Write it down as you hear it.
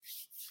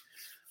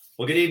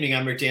Well, good evening.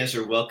 I'm Rick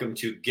Dancer. Welcome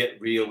to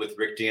Get Real with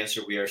Rick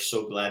Dancer. We are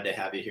so glad to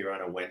have you here on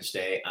a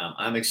Wednesday.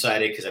 I'm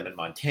excited because I'm in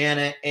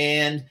Montana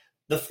and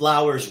the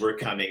flowers were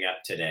coming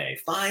up today.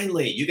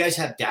 Finally, you guys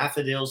have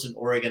daffodils in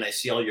Oregon. I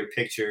see all your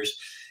pictures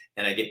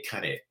and I get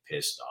kind of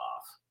pissed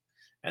off.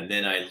 And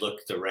then I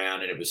looked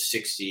around and it was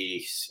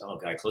 60, oh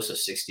God, close to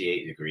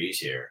 68 degrees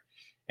here.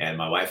 And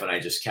my wife and I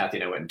Kathy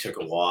and I went and took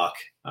a walk,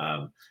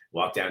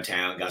 walked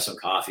downtown, got some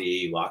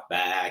coffee, walked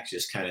back,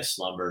 just kind of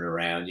slumbering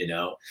around,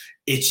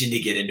 itching to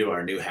get into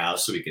our new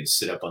house so we can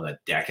sit up on the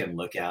deck and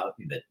look out.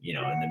 But,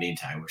 in the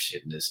meantime, we're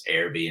sitting in this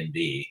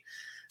Airbnb.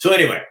 So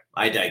anyway,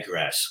 I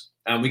digress.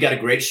 We got a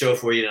great show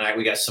for you tonight.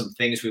 We got some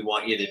things we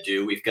want you to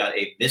do. We've got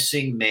a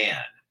missing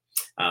man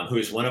who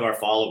is one of our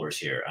followers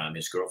here.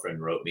 His girlfriend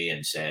wrote me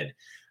and said,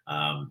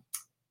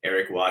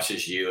 Eric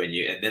watches you.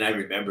 And then I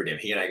remembered him.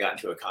 He and I got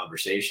into a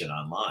conversation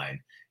online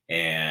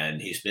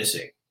and he's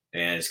missing.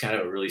 And it's kind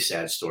of a really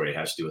sad story. It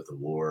has to do with the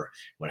war,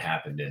 what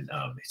happened, and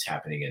it's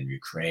happening in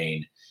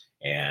Ukraine.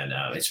 And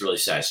it's really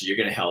sad. So you're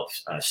going to help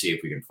see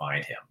if we can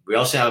find him. We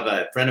also have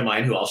a friend of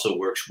mine who also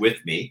works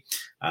with me.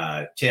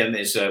 Tim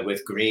is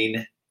with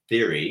Green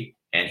Theory,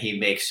 and he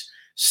makes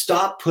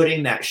stop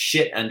putting that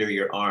shit under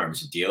your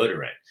arms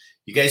deodorant.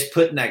 You guys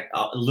putting that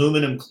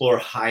aluminum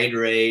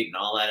chlorhydrate and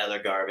all that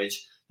other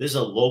garbage. This is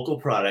a local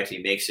product. He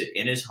makes it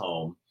in his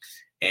home.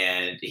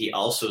 And he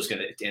also is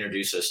going to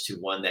introduce us to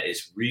one that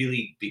is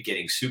really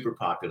getting super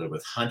popular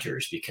with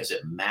hunters because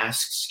it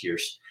masks your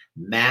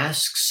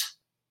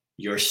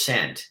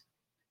scent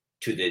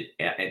to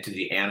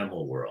the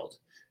animal world.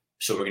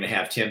 So we're going to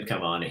have Tim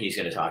come on and he's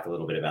going to talk a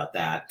little bit about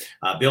that.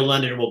 Bill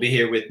London will be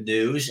here with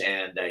news,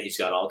 and he's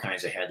got all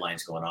kinds of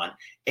headlines going on.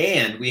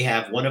 And we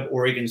have one of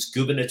Oregon's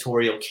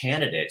gubernatorial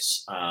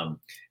candidates,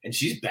 and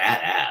she's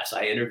badass.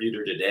 I interviewed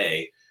her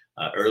today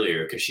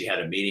earlier because she had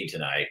a meeting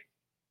tonight.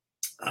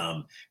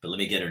 But let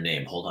me get her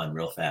name. Hold on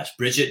real fast.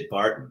 Bridget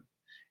Barton.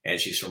 And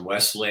she's from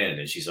West Lynn,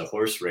 and she's a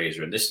horse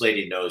raiser. And this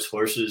lady knows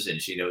horses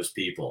and she knows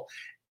people.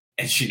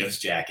 And she knows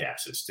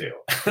jackasses too.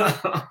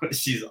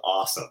 She's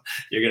awesome.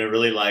 You're going to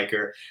really like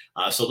her.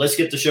 So let's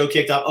get the show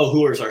kicked off. Oh,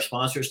 who is our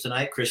sponsors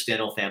tonight? Chris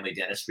Dental Family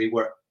Dentistry,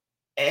 where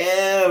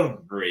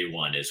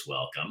everyone is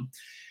welcome.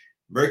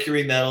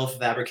 Mercury Metal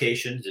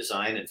Fabrication,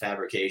 Design and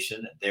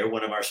Fabrication. They're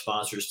one of our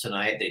sponsors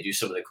tonight. They do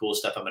some of the cool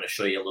stuff. I'm going to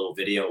show you a little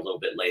video a little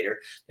bit later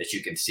that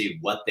you can see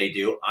what they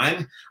do.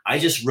 I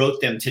just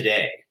wrote them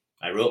today.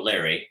 I wrote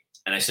Larry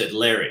and I said,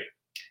 Larry,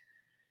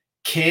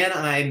 can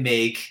I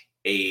make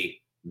a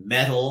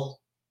metal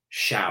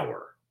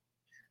shower?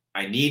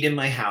 I need in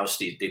my house,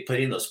 they put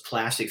in those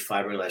plastic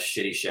fiberglass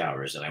shitty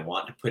showers, and I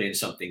want to put in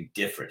something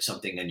different,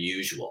 something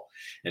unusual,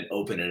 and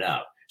open it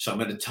up. So I'm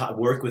going to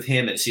work with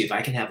him and see if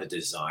I can have a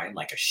design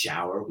like a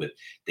shower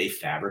they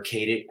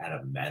fabricate it out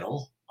of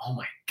metal. Oh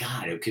my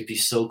God, it could be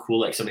so cool.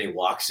 Like somebody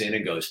walks in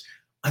and goes,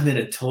 I'm in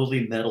a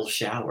totally metal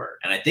shower.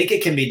 And I think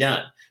it can be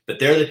done, but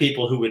they're the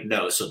people who would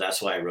know. So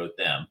that's why I wrote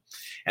them.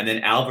 And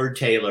then Albert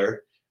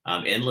Taylor,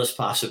 Endless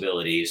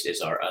Possibilities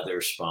is our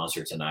other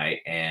sponsor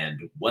tonight.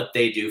 And what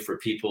they do for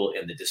people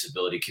in the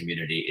disability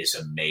community is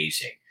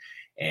amazing.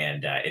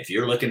 And if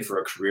you're looking for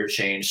a career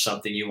change,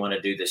 something you want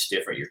to do that's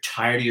different, you're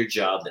tired of your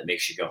job that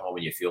makes you go home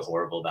and you feel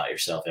horrible about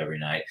yourself every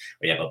night,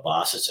 or you have a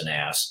boss that's an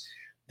ass,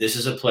 this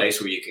is a place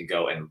where you can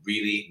go and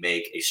really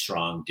make a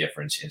strong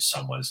difference in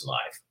someone's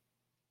life.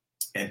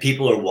 And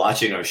people are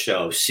watching our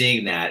show,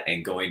 seeing that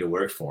and going to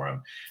work for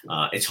them.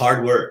 It's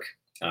hard work.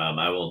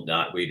 I will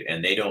not read,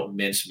 and they don't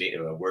mince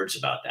words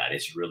about that.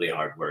 It's really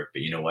hard work.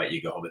 But you know what?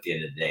 You go home at the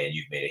end of the day and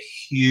you've made a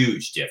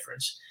huge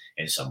difference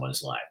in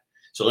someone's life.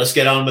 So let's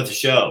get on with the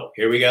show.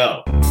 Here we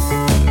go.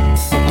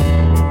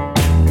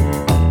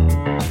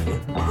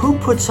 Who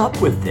puts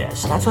up with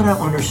this? That's what I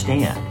don't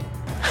understand.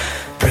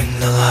 Bring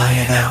the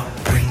lion out.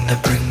 Bring the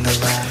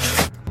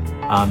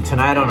lion.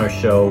 Tonight on our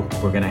show,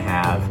 we're going to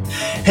have...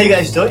 Hey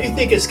guys, don't you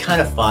think it's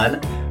kind of fun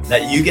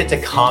that you get to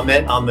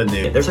comment on the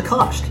news? There's a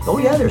cost. Oh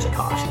yeah, there's a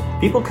cost.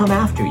 People come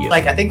after you.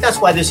 I think that's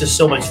why this is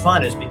so much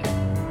fun, is because...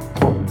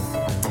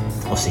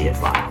 I'll see you at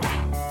 5.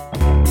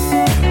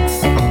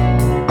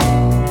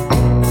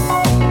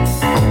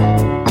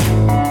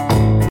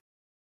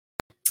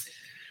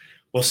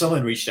 Well,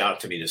 someone reached out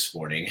to me this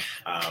morning,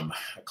 a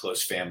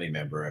close family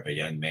member of a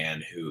young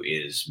man who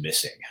is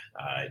missing,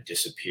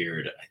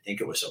 disappeared. I think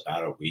it was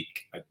about a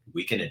week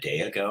and a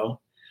day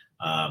ago.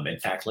 In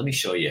fact, let me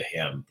show you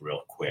him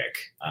real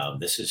quick.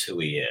 This is who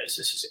he is.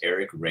 This is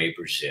Eric Ray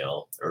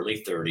Brazil,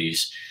 early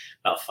 30s,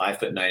 about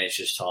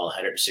 5'9" tall,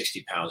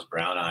 160 pounds,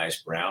 brown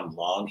eyes, brown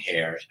long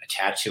hair, a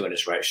tattoo on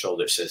his right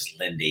shoulder that says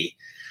Lindy.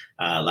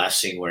 Last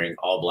seen wearing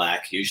all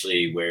black,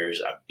 usually wears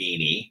a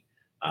beanie.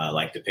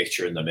 Like the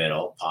picture in the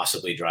middle,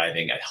 possibly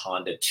driving a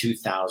Honda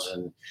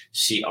 2000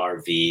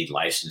 CRV,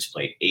 license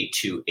plate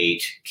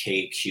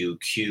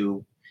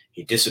 828KQQ.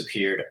 He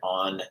disappeared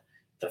on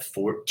the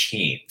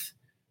 14th.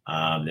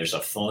 There's a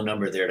phone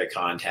number there to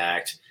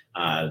contact.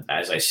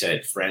 As I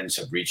said, friends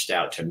have reached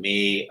out to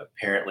me.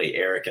 Apparently,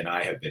 Eric and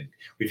I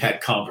we've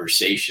had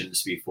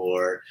conversations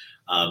before.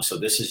 So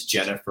this is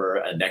Jennifer,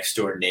 a next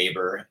door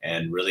neighbor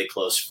and really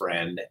close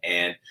friend.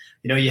 And,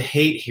 you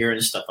hate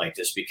hearing stuff like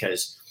this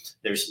because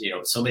there's,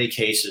 so many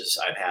cases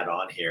I've had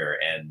on here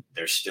and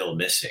they're still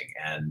missing.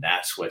 And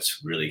that's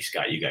what's really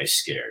got you guys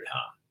scared,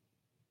 huh?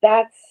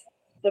 That's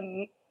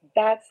the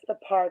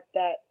part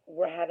that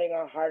we're having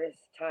our hardest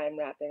time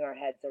wrapping our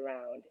heads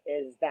around,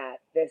 is that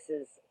this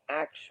is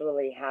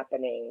actually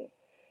happening,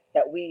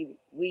 that we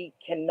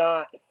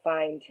cannot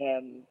find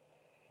him,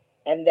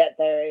 and that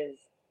there is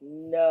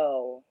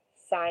no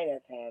sign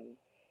of him,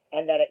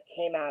 and that it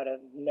came out of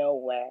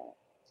nowhere.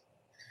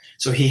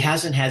 So he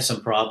hasn't had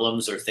some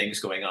problems or things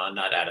going on,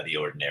 not out of the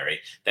ordinary,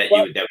 that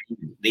that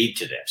would lead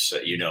to this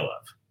that you know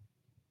of.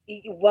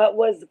 What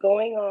was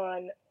going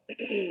on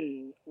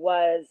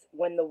was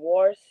when the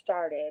war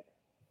started,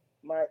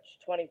 March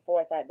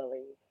 24th, I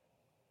believe,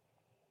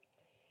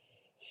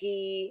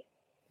 he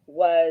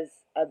was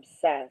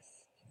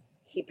obsessed.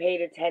 He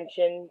paid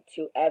attention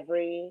to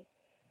every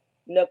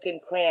nook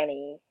and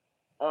cranny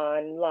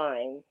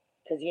online,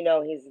 because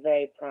he's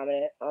very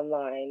prominent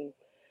online,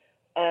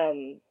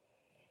 and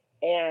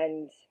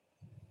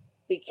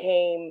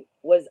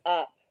was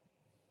up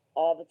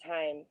all the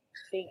time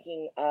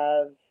thinking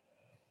of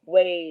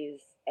ways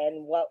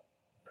and what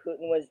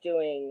Putin was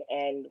doing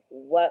and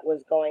what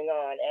was going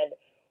on. And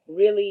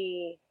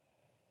really,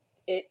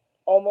 it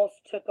almost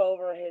took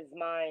over his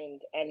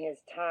mind and his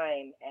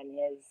time and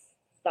his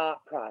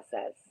thought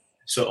process.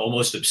 So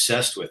almost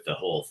obsessed with the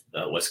whole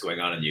what's going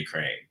on in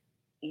Ukraine.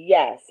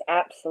 Yes,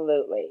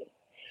 absolutely.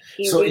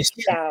 He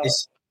reached out.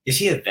 Is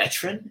he a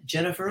veteran,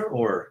 Jennifer,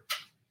 or?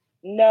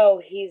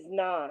 No, he's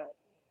not.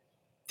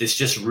 This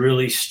just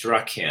really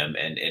struck him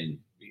and it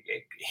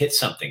hit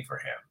something for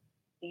him.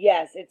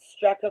 Yes, it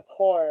struck a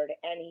chord,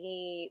 and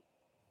he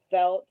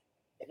felt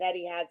that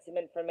he had some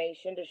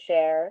information to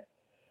share.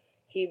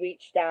 He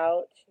reached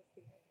out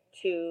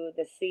to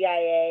the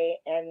CIA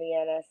and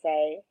the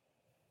NSA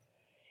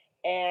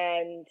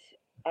and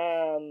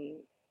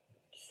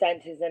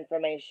sent his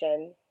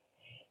information.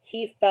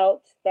 He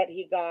felt that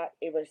he got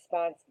a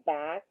response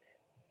back,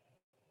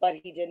 but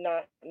he did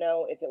not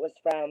know if it was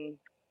from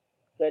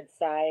good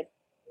side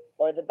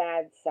or the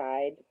bad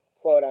side,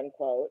 quote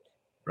unquote.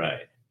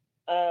 Right.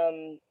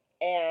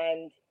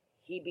 And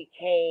he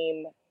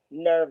became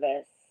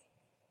nervous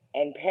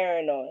and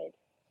paranoid.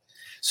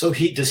 So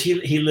he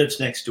lives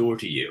next door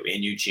to you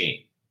in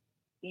Eugene?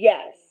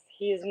 Yes,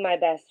 he's my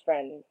best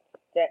friend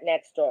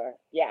next door.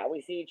 Yeah,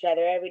 we see each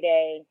other every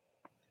day.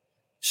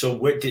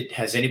 So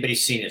has anybody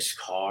seen his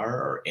car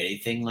or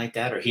anything like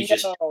that? Or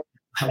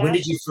when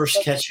did you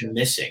first catch him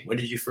missing? When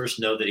did you first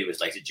know that he was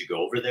did you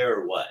go over there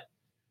or what?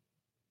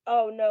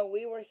 Oh, no,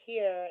 we were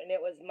here and it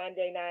was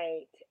Monday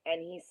night,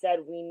 and he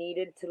said we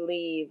needed to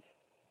leave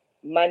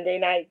Monday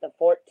night, the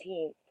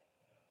 14th,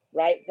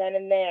 right then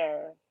and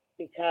there,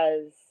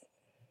 because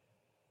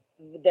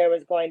there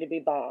was going to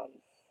be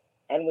bombs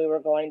and we were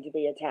going to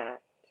be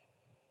attacked.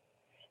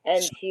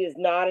 And he is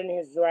not in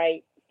his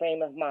right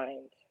frame of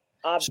mind,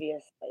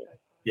 obviously.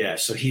 Yeah,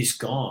 so he's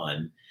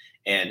gone,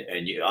 and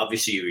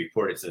obviously you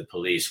reported to the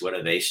police. What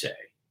do they say?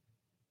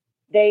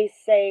 They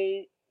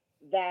say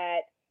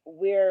that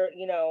we're,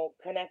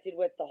 connected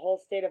with the whole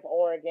state of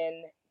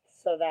Oregon,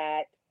 so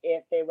that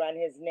if they run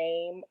his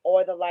name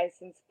or the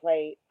license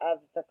plate of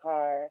the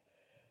car,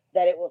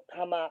 that it will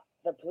come up,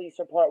 the police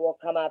report will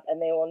come up,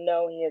 and they will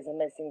know he is a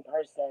missing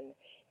person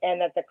and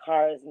that the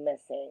car is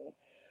missing.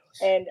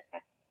 And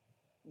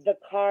the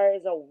car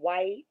is a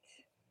white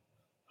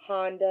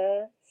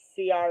Honda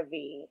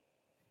CRV.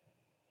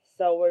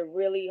 So we're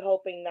really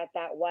hoping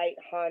that white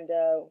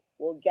Honda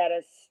will get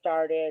us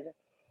started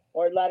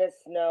or let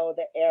us know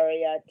the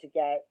area to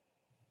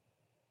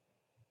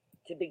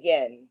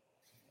begin.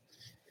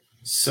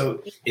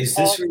 So is he this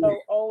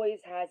also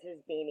always has his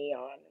beanie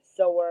on,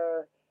 so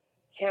we're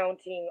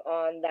counting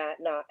on that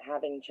not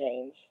having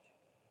changed.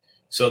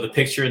 So the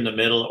picture in the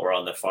middle or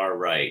on the far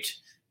right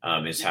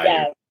is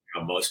how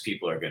most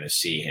people are going to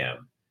see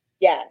him.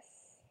 Yes.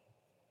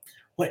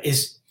 What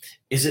is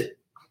it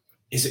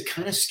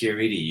kind of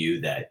scary to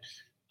you that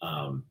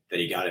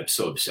he got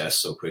so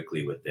obsessed so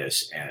quickly with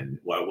this, and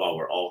while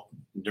we're all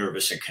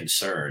nervous and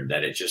concerned,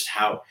 that is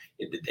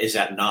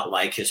that not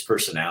like his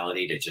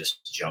personality to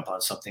just jump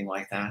on something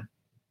like that?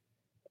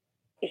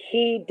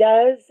 He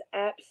does,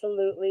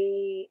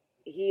 absolutely.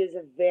 He is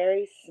a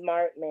very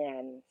smart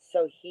man.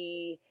 So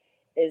he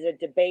is a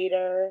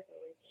debater,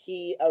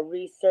 a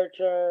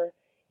researcher,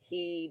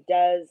 he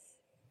does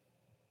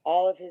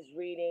all of his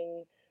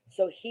reading.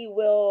 So he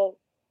will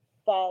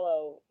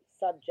follow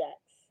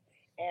subjects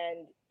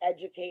and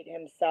educate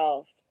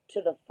himself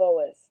to the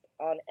fullest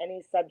on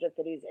any subject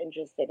that he's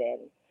interested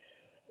in.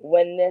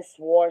 When this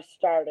war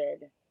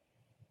started,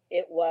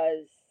 he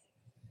was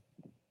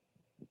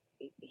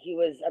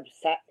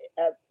upset.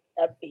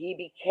 He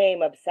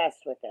became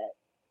obsessed with it.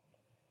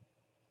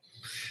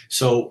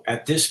 So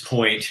at this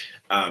point,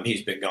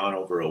 he's been gone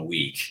over a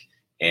week,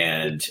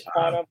 and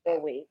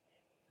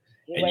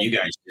you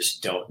guys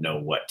just don't know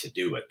what to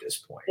do at this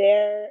point.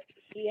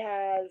 He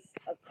has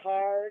a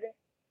card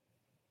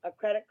a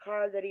credit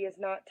card that he has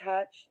not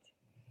touched.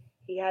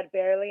 He had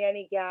barely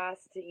any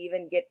gas to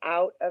even get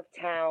out of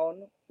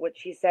town,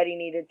 which he said he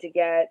needed to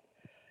get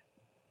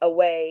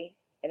away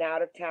and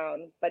out of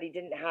town, but he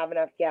didn't have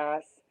enough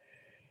gas.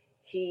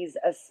 He's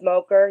a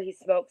smoker. He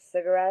smokes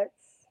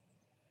cigarettes.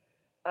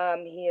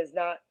 He is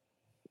not,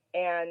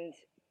 and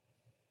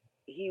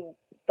he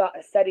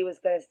said he was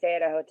going to stay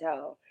at a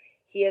hotel.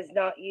 He has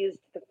not used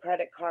the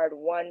credit card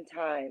one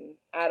time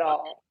at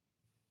all.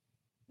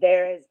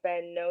 There has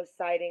been no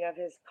sighting of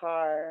his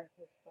car.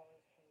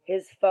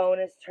 His phone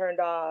is turned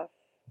off.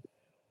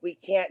 We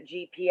can't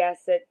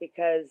GPS it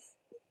because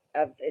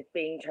of it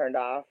being turned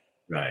off.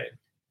 Right.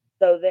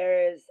 So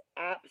there is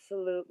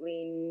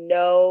absolutely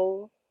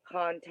no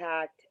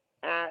contact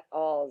at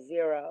all,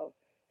 zero,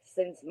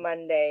 since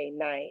Monday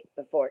night,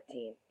 the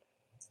 14th.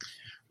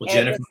 Well, And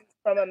Jennifer, this is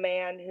from a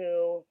man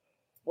who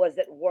was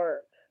at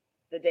work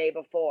the day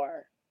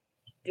before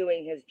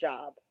doing his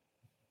job.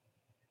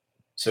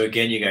 so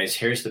again, you guys,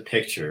 here's the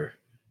picture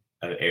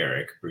of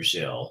Eric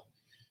Brazil.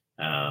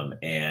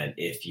 And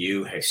if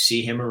you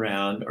see him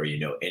around or you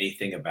know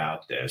anything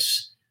about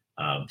this,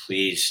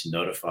 please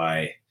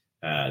notify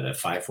the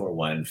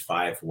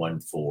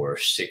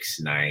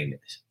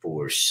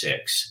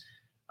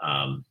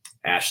 541-514-6946.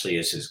 Ashley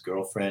is his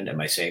girlfriend.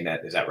 Am I saying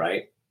that? Is that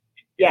right?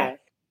 Yes.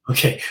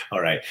 Okay. All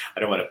right.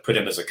 I don't want to put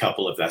him as a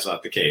couple if that's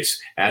not the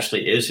case.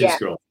 Ashley is his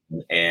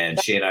girlfriend, and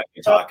she and I have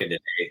been talking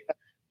today.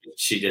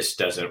 She just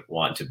doesn't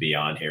want to be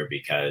on here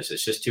because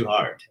it's just too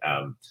hard.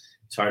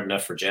 It's hard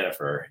enough for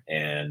Jennifer,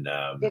 and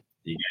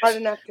It's hard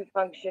enough to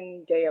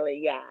function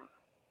daily. Yeah.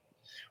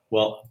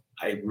 Well,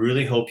 I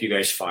really hope you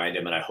guys find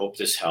him, and I hope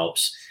this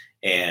helps.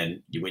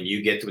 And when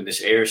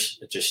this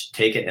airs, just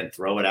take it and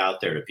throw it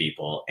out there to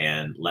people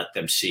and let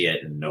them see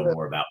it and know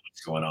more about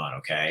what's going on.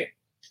 Okay.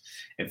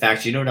 In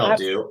fact, you know what I'll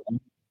do?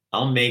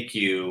 I'll make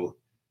you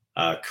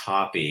a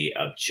copy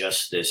of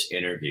just this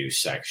interview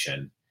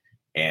section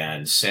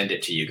and send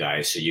it to you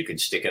guys so you can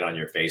stick it on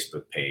your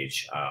Facebook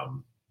page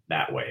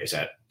that way.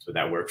 Would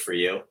that work for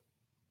you?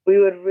 We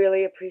would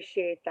really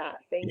appreciate that.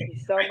 Thank you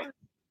so much.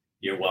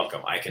 You're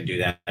welcome. I can do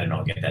that, and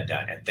I'll get that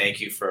done. And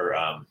thank you for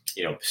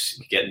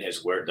getting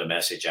the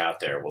message out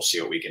there. We'll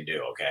see what we can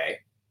do. Okay.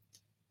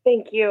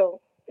 Thank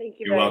you. Thank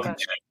you You're very welcome.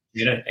 much.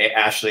 Hey,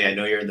 Ashley, I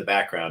know you're in the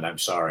background. I'm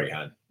sorry,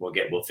 hon.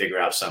 We'll figure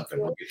out something.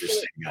 We'll get this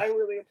thing I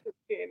really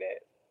appreciate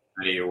it.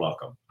 Honey, you're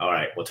welcome. All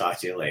right. We'll talk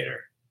to you later.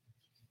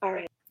 All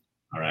right.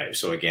 All right.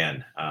 So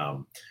again,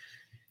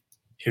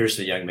 here's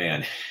the young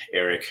man,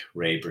 Eric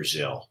Ray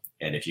Brazil.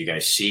 And if you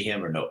guys see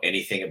him or know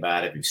anything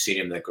about him, you've seen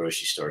him in the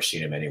grocery store,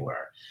 seen him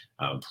anywhere,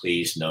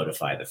 please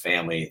notify the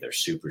family. They're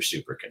super,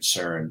 super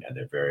concerned, and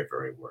they're very,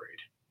 very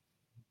worried.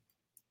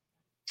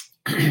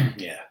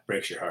 Yeah,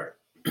 breaks your heart.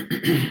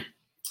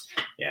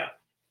 Yeah.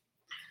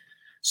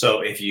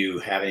 So if you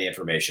have any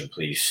information,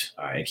 please,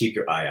 and keep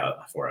your eye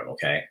out for him,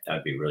 okay? That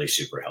would be really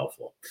super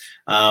helpful.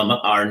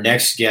 Our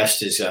next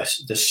guest is,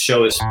 this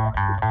show is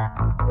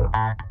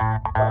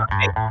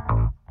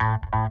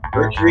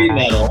Mercury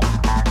Metal.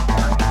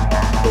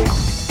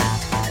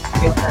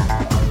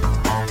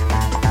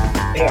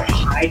 They are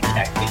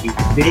high-tech. They do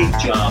big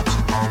jobs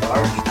for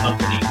large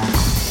companies.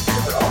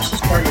 They're also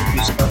starting to do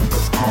stuff for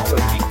smaller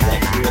people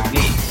like you and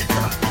me.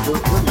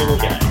 We're little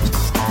guys.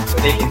 So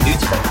they can do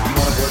stuff. You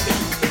want to work in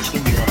the kitchen,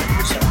 you want to do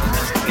something in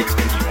the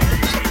kitchen, you want to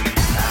do something in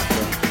the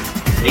bathroom.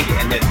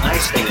 And the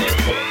nice thing is,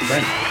 they're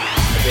friendly.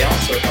 But they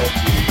also help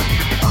you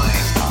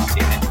find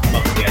and come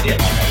up with the idea,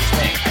 like I was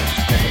saying.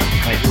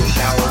 Can I do a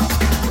shower?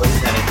 What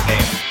does that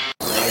entail?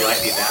 They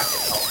write me back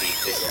and help me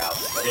figure out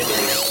what it is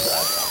that I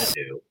want to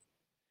do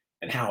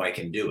and how I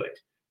can do it.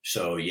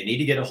 So you need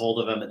to get a hold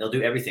of them, and they'll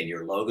do everything.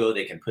 Your logo,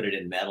 they can put it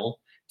in metal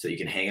so you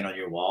can hang it on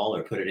your wall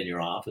or put it in your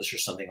office or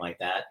something like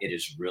that. It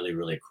is really,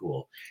 really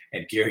cool.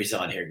 And Gary's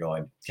on here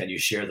going, can you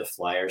share the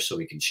flyer so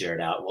we can share it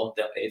out? Well,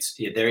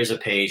 there is a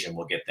page, and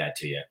we'll get that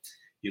to you.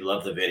 You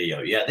love the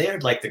video. Yeah, they are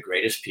like the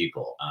greatest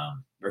people.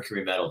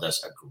 Mercury Metal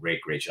does a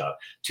great, great job.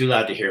 Too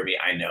loud to hear me.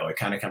 I know it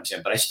kind of comes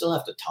in, but I still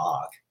have to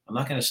talk. I'm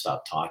not going to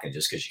stop talking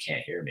just because you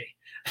can't hear me.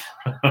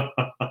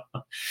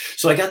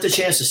 So I got the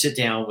chance to sit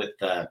down with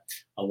a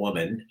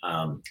woman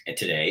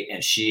today,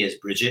 and she is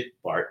Bridget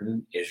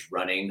Barton, is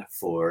running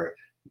for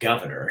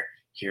governor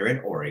here in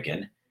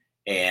Oregon.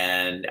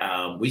 And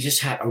we just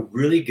had a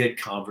really good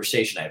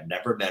conversation. I've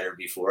never met her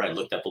before. I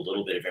looked up a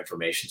little bit of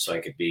information so I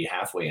could be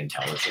halfway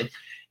intelligent.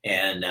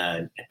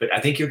 And but I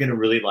think you're going to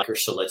really like her.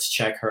 So let's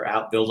check her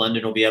out. Bill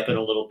London will be up in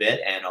a little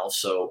bit. And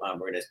also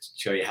we're going to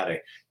show you how to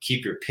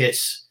keep your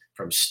pits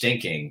from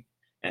stinking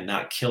and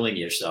not killing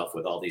yourself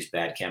with all these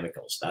bad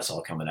chemicals. That's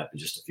all coming up in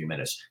just a few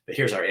minutes. But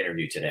here's our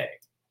interview today.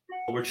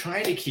 We're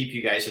trying to keep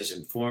you guys as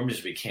informed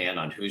as we can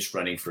on who's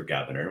running for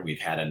governor. We've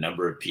had a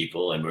number of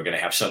people, and we're going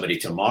to have somebody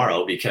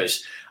tomorrow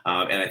because,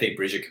 and I think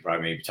Bridget could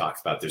probably maybe talk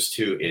about this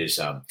too, is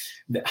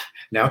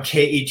now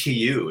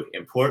KETU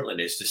in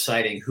Portland is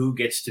deciding who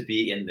gets to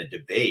be in the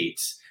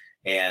debates.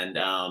 And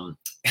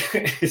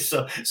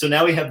so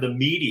now we have the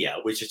media,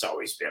 which has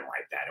always been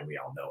like that, and we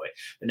all know it.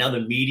 But now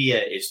the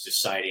media is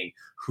deciding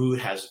who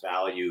has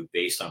value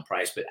based on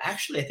price. But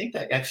actually, I think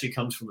that actually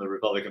comes from the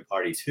Republican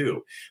Party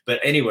too. But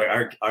anyway,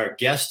 our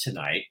guest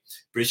tonight,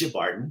 Bridget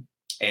Barton,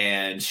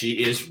 and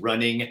she is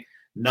running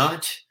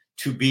not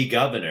to be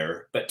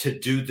governor, but to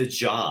do the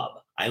job.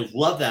 I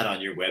love that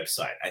on your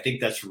website. I think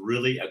that's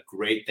really a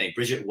great thing.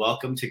 Bridget,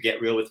 welcome to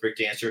Get Real with Rick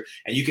Dancer,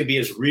 and you can be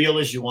as real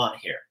as you want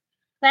here.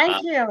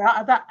 Thank you.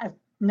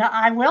 No,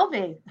 I will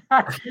be.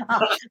 I'll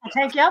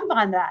take you up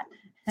on that.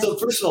 So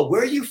first of all,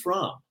 where are you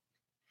from?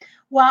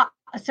 Well,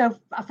 so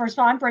first of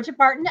all, I'm Bridget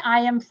Barton. I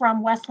am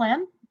from West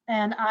Lynn,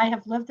 and I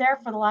have lived there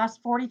for the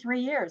last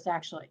 43 years,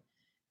 actually.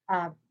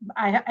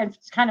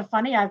 It's kind of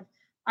funny.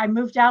 I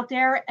moved out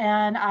there,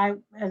 and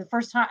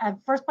the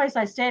first place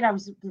I stayed, I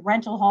was a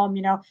rental home.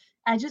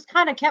 I just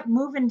kind of kept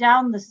moving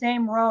down the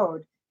same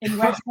road in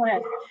West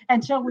Lynn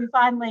until we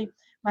finally,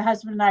 my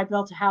husband and I,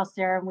 built a house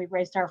there, and we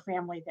raised our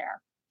family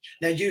there.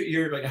 Now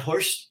you're like a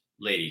horse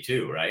lady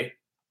too, right?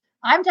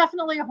 I'm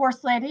definitely a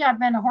horse lady. I've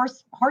been a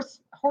horse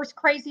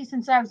crazy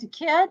since I was a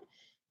kid,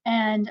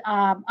 and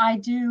I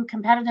do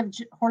competitive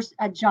horse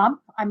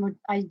jump.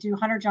 I do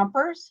hunter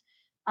jumpers,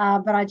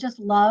 but I just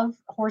love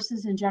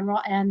horses in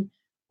general. And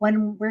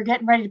when we're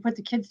getting ready to put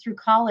the kids through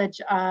college,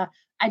 I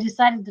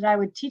decided that I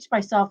would teach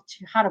myself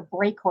how to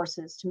break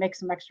horses to make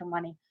some extra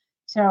money.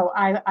 So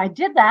I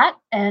did that,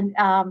 and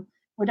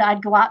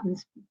I'd go out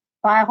and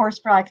buy a horse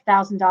for like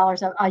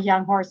 $1,000, a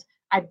young horse.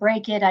 I'd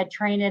break it, I'd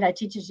train it, I'd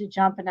teach it to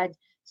jump, and I'd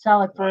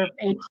sell it for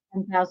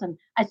 $8,000-$10,000.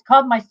 I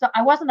called myself.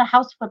 I wasn't a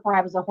house flipper.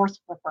 I was a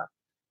horse flipper.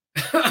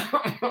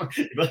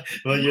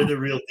 Well, you're the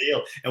real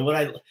deal. And what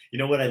I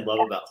love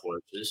about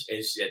horses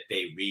is that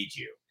they read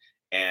you.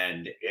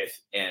 And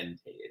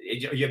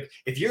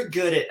if you're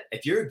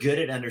good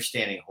at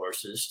understanding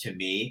horses, to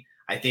me,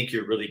 I think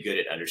you're really good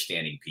at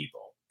understanding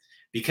people.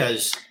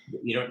 Because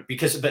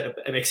but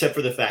except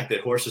for the fact that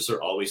horses are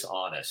always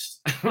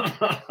honest.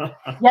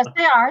 Yes,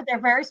 they are. They're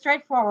very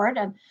straightforward.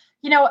 And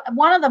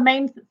one of the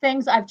main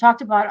things I've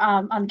talked about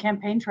on the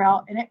campaign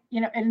trail, and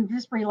and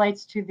this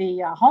relates to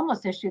the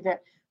homeless issue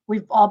that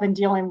we've all been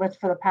dealing with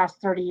for the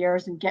past 30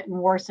 years and getting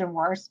worse and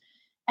worse.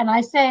 And I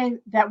say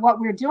that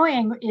what we're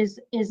doing is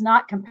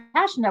not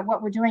compassionate.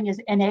 What we're doing is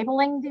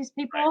enabling these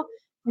people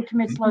to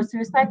commit slow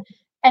suicide.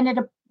 And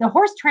the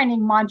horse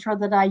training mantra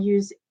that I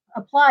use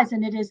applies,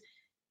 and it is,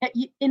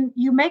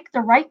 you make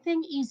the right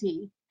thing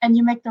easy and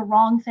you make the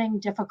wrong thing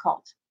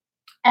difficult.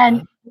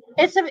 And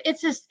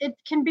it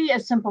can be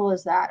as simple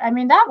as that. I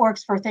mean, that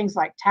works for things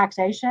like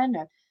taxation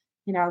and,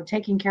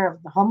 taking care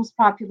of the homeless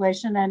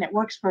population, and it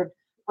works for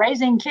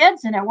raising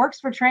kids, and it works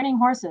for training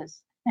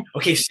horses.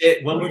 Okay, say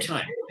it one more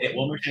time. Say it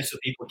one more time so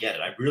people get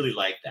it. I really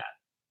like that.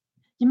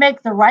 You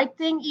make the right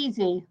thing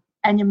easy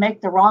and you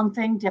make the wrong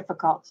thing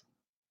difficult.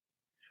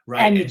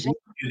 Right. And you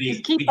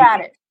just keep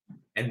at it.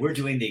 And we're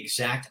doing the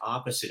exact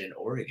opposite in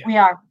Oregon. We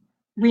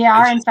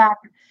are. In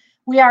fact,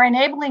 we are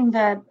enabling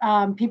the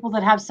people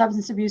that have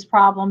substance abuse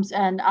problems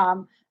and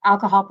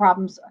alcohol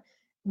problems.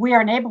 We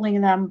are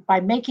enabling them by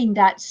making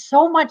that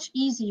so much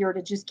easier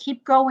to just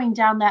keep going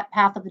down that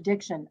path of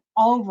addiction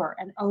over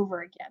and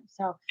over again.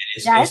 So,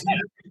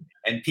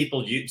 and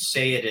people, you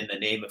say it in the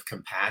name of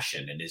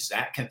compassion. And is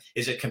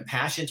it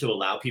compassion to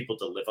allow people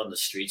to live on the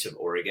streets of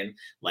Oregon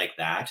like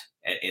that?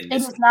 It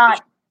is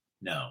not.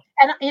 No.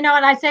 And and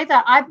I say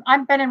that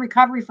I've been in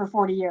recovery for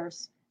 40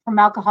 years from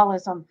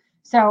alcoholism.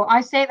 So I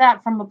say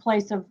that from a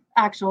place of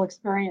actual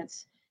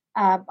experience.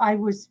 I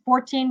was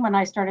 14 when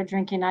I started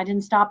drinking. I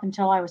didn't stop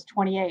until I was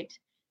 28.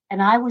 And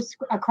I was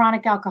a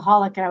chronic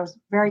alcoholic, and I was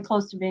very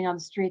close to being on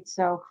the streets.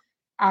 So,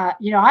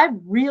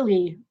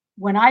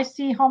 when I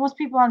see homeless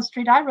people on the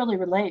street, I really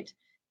relate.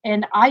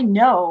 And I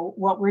know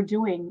what we're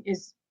doing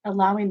is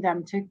allowing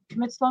them to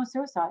commit slow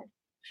suicide.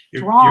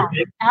 It's wrong.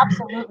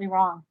 Absolutely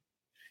wrong.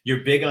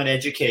 You're big on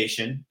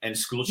education and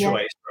school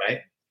choice,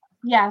 right?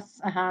 Yes.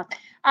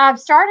 I've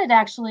started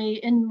actually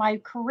in my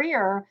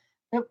career.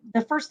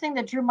 The first thing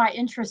that drew my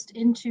interest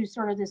into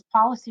sort of this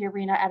policy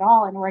arena at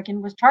all in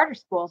Oregon was charter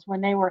schools,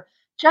 when they were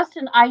just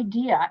an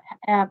idea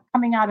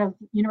coming out of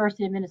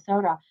University of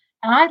Minnesota.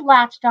 And I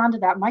latched onto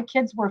that. My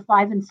kids were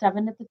 5 and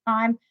 7 at the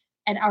time,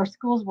 and our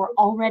schools were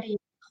already in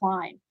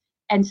decline.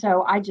 And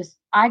so I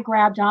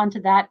grabbed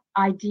onto that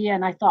idea,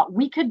 and I thought,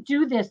 we could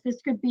do this.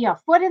 This could be a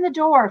foot in the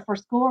door for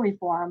school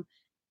reform.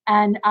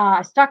 And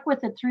I stuck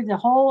with it through the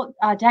whole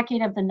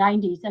decade of the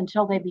 90s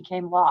until they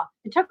became law.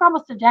 It took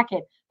almost a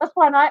decade. That's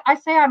why I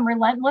say I'm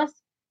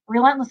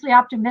relentlessly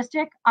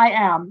optimistic. I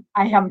am.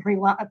 If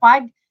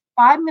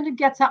I'm going to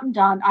get something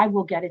done, I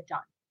will get it done.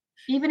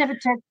 Even if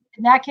it took,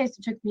 in that case,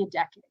 it took me a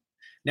decade.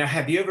 Now,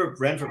 have you ever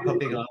run for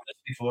public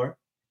office before?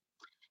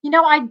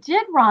 I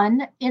did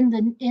run in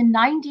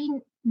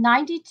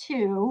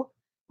 1992,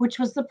 which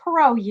was the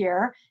Perot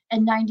year,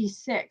 and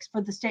 96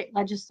 for the state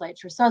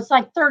legislature. So it's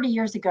like 30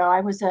 years ago.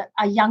 I was a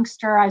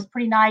youngster. I was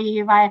pretty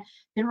naive. I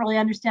didn't really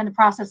understand the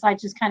process. I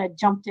just kind of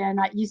jumped in.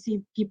 You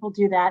see people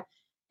do that.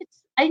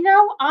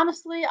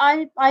 Honestly,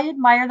 I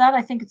admire that.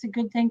 I think it's a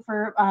good thing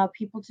for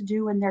people to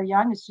do when they're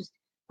young. It's just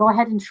go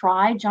ahead and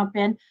try, jump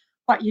in.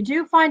 But you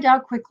do find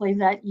out quickly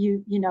that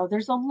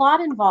there's a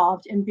lot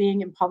involved in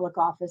being in public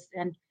office.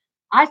 And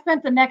I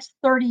spent the next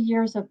 30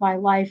 years of my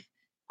life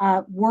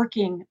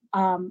working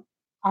on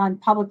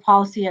public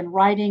policy and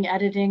writing,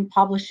 editing,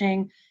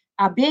 publishing,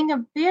 being a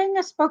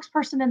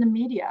spokesperson in the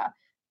media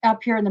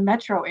up here in the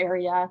metro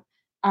area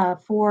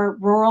for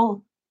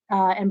rural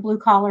and blue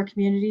collar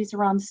communities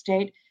around the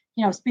state.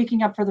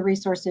 Speaking up for the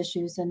resource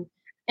issues, and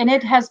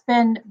it has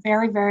been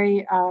very,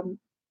 very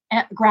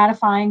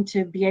gratifying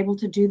to be able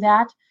to do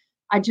that.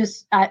 I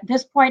just at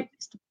this point,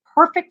 it's the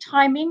perfect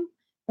timing,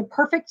 the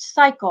perfect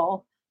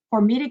cycle for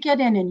me to get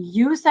in and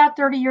use that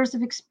 30 years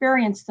of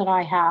experience that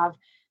I have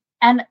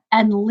and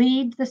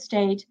lead the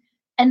state.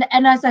 And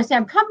as I say,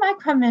 I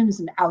come in as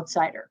an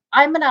outsider.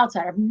 I'm an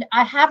outsider.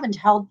 I haven't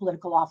held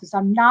political office.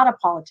 I'm not a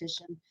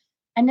politician.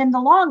 And in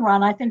the long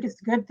run, I think it's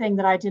a good thing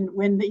that I didn't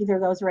win either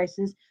of those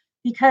races,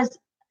 because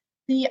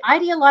the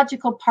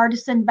ideological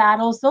partisan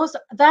battles,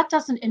 that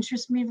doesn't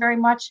interest me very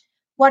much.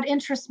 What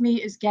interests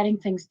me is getting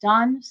things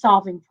done,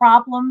 solving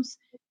problems,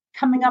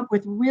 coming up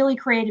with really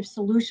creative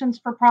solutions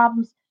for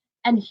problems.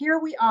 And here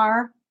we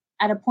are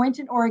at a point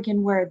in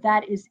Oregon where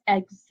that is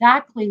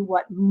exactly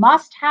what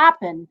must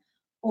happen,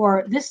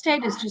 or this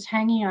state is just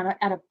hanging on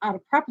at a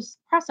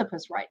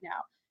precipice right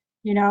now.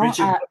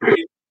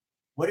 Bridget,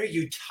 what are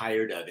you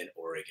tired of in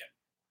Oregon?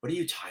 What are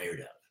you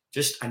tired of?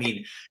 Just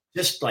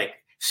like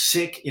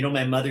sick.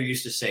 My mother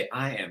used to say,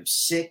 I am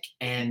sick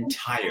and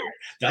tired.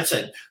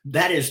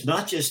 That is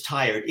not just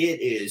tired.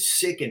 It is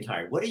sick and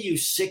tired. What are you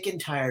sick and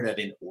tired of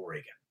in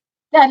Oregon?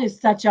 That is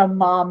such a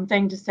mom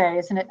thing to say,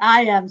 isn't it?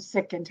 I am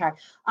sick and tired.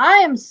 I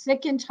am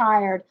sick and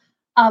tired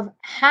of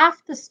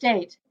half the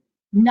state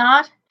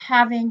not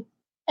having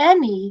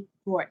any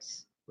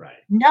voice. Right.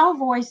 No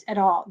voice at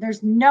all.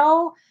 There's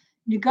no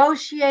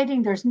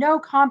negotiating. There's no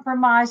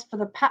compromise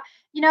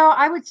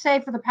I would say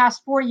for the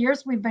past 4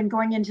 years, we've been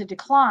going into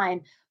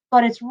decline,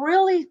 but it's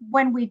really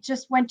when we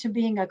just went to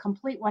being a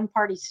complete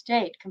one-party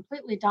state,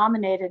 completely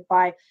dominated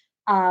by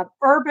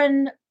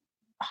urban,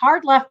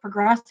 hard left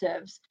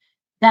progressives,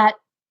 that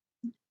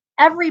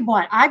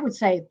everyone, I would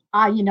say,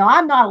 I'm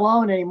not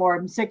alone anymore.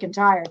 I'm sick and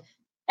tired.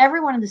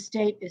 Everyone in the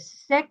state is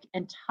sick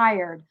and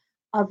tired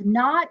of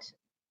not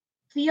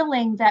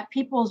feeling that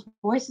people's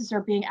voices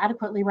are being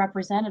adequately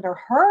represented or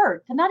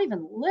heard. They're not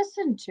even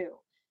listened to.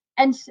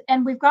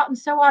 And we've gotten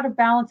so out of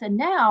balance. And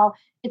now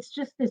it's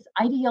just this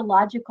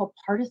ideological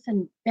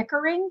partisan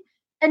bickering,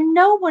 and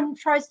no one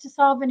tries to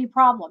solve any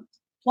problems.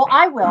 Well,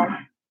 I will.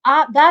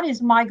 That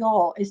is my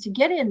goal, is to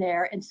get in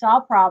there and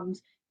solve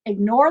problems,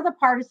 ignore the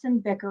partisan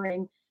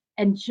bickering,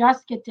 and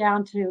just get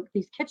down to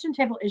these kitchen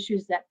table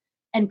issues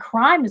and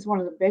crime is one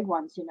of the big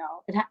ones.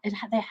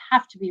 They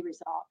have to be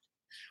resolved.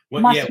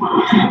 What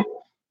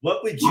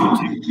would you do? I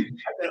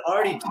can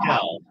already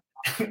tell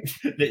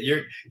that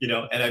you're,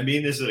 and I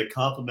mean this in a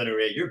complimentary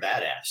way, you're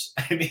badass.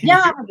 I'm a badass. You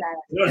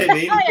know what I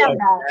mean? I am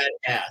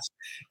badass.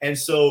 And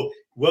so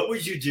what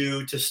would you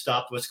do to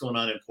stop what's going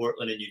on in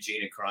Portland and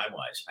Eugene and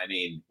crime-wise? I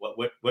mean,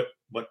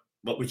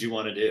 what would you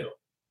want to do?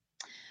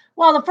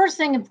 Well, the first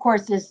thing, of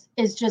course,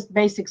 is just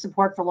basic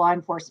support for law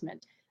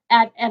enforcement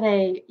at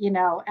a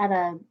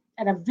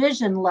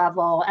vision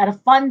level, at a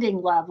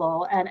funding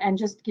level, and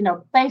just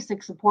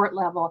basic support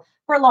level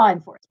for law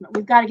enforcement.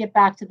 We've got to get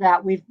back to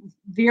that. We've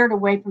veered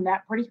away from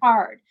that pretty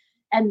hard.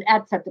 And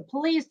at the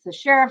police, the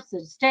sheriffs,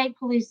 the state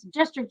police, the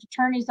district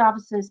attorney's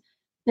offices,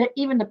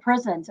 even the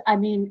prisons. I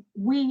mean,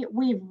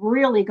 we've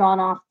really gone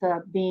off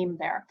the beam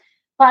there.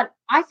 But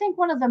I think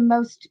one of the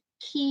most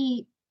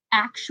key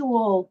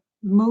actual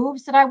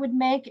moves that I would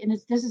make, and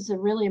this is a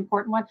really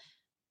important one,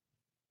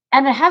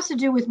 and it has to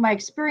do with my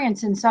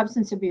experience in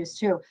substance abuse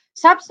too.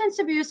 Substance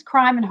abuse,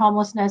 crime, and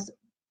homelessness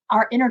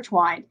are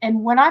intertwined.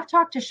 And when I've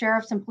talked to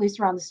sheriffs and police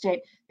around the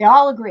state, they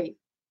all agree,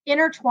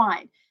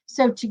 intertwined.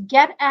 So to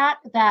get at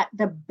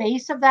the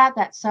base of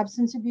that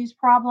substance abuse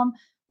problem,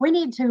 we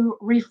need to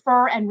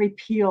refer and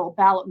repeal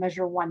ballot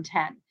measure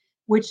 110,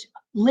 which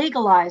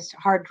legalized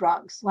hard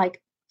drugs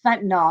like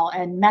fentanyl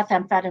and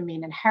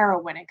methamphetamine and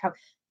heroin and coke.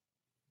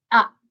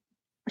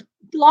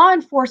 Law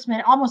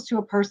enforcement, almost to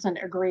a person,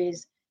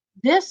 agrees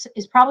this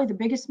is probably the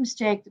biggest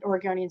mistake that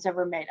Oregonians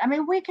ever made. I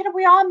mean, we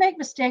all make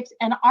mistakes,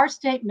 and our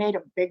state made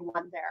a big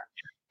one there,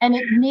 and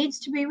it needs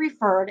to be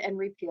referred and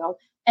repealed.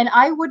 And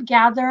I would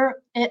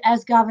gather,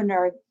 as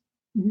governor,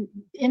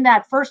 in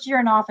that first year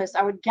in office,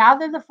 I would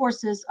gather the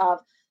forces of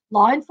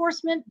law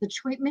enforcement, the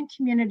treatment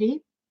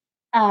community,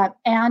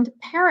 and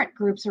parent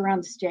groups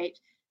around the state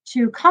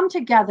to come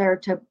together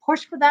to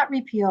push for that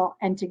repeal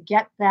and to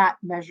get that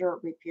measure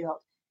repealed.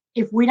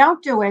 If we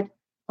don't do it,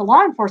 the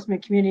law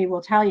enforcement community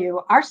will tell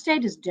you our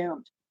state is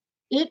doomed.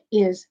 It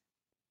is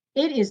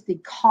the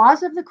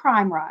cause of the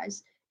crime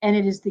rise, and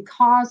it is the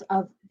cause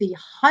of the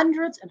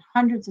hundreds and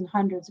hundreds and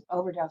hundreds of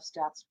overdose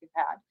deaths we've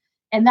had.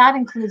 And that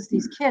includes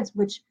these kids,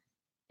 which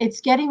it's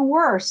getting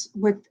worse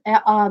with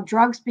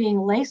drugs being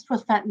laced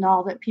with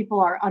fentanyl that people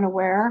are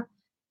unaware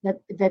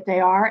that they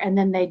are, and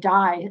then they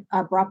die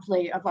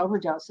abruptly of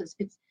overdoses.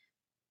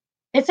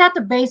 It's at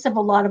the base of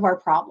a lot of our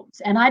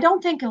problems. And I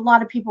don't think a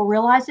lot of people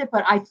realize it,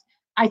 but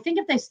I think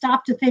if they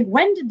stop to think,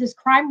 when did this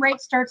crime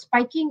rate start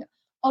spiking?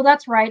 Oh,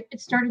 that's right.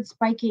 It started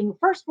spiking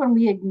first when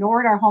we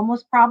ignored our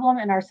homeless problem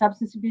and our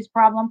substance abuse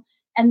problem,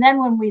 and then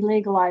when we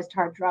legalized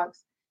hard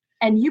drugs.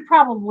 And you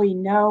probably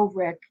know,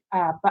 Rick,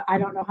 but I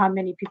don't know how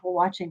many people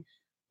watching.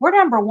 We're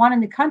number one in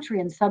the country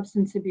in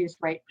substance abuse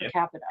rate per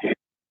capita.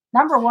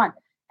 Number one.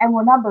 And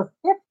we're number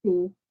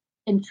 50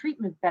 in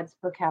treatment beds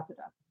per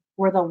capita.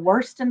 We're the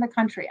worst in the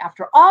country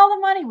after all the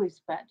money we've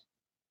spent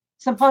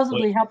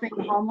supposedly helping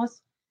the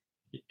homeless.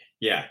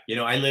 Yeah.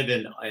 I live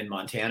in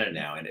Montana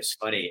now, and it's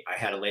funny. I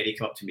had a lady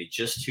come up to me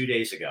just 2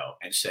 days ago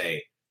and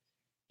say,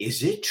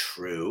 is it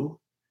true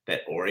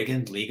that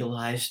Oregon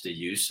legalized the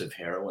use of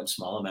heroin,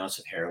 small amounts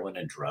of heroin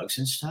and drugs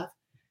and stuff?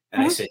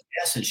 And I said,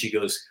 yes. And she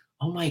goes,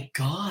 oh my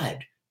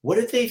God, what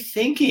are they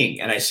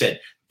thinking? And I said,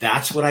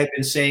 that's what I've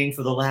been saying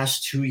for the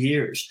last 2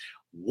 years.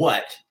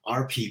 What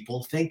are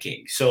people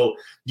thinking? So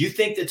you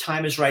think the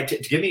time is right to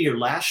give me your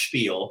last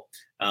spiel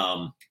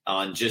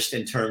on just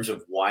in terms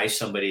of why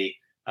somebody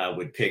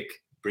would pick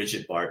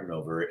Bridget Barton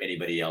over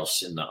anybody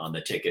else on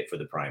the ticket for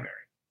the primary?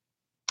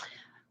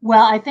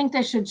 Well, I think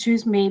they should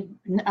choose me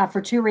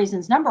for two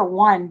reasons. Number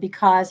one,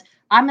 because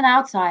I'm an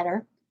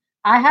outsider.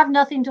 I have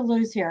nothing to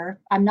lose here.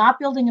 I'm not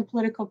building a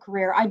political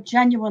career. I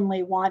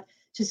genuinely want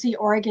to see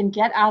Oregon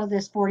get out of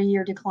this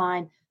 40-year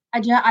decline.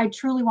 I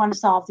truly want to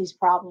solve these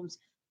problems.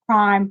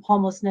 Crime,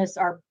 homelessness,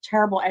 our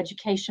terrible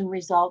education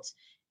results,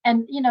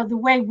 and the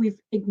way we've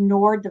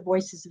ignored the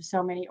voices of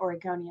so many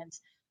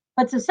Oregonians.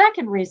 But the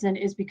second reason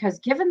is because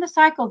given the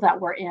cycle that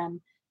we're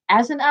in,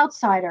 as an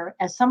outsider,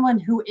 as someone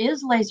who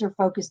is laser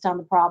focused on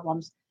the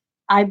problems,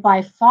 I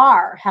by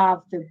far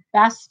have the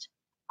best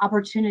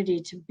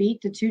opportunity to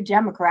beat the two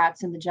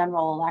Democrats in the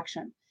general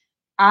election.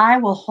 I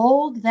will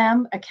hold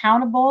them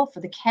accountable for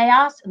the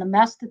chaos and the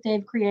mess that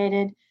they've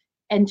created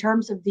in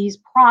terms of these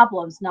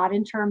problems, not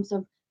in terms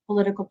of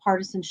political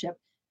partisanship.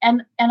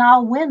 And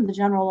I'll win the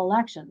general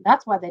election.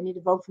 That's why they need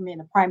to vote for me in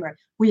the primary.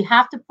 We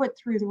have to put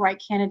through the right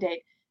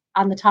candidate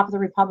on the top of the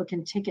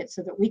Republican ticket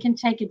so that we can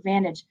take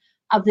advantage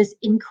of this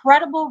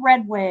incredible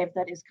red wave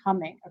that is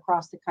coming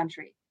across the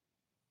country.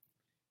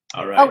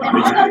 All right. Oh,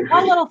 and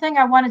one little thing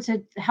I wanted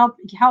to help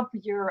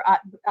you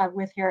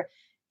with here.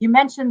 You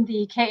mentioned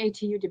the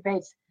KATU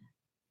debates.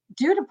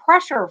 Due to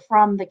pressure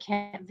from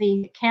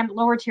the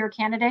lower tier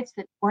candidates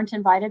that weren't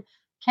invited,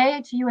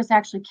 KATU has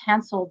actually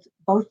canceled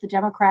both the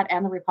Democrat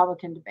and the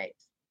Republican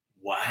debates.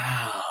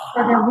 Wow.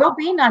 So there will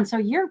be none. So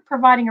you're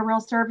providing a real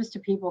service to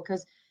people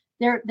because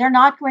they're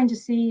not going to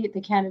see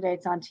the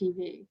candidates on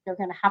TV. They're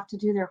going to have to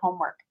do their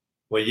homework.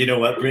 Well, you know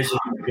what, Bridget,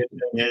 the good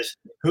thing is,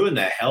 who in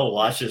the hell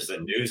watches the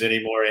news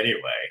anymore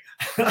anyway?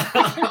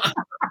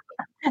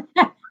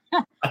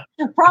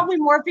 Probably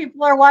more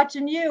people are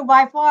watching you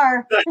by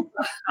far.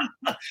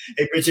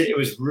 Hey, Bridget, it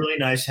was really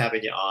nice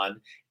having you on,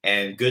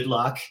 and good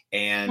luck.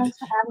 And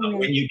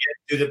when you get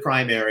through the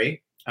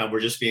primary, we're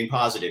just being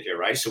positive here,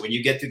 right? So when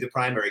you get through the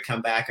primary,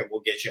 come back and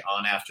we'll get you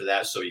on after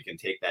that so you can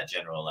take that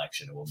general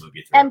election and we'll move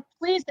you through. And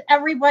please,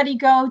 everybody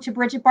go to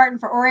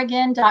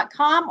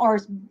BridgetBartonForOregon.com or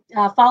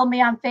follow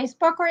me on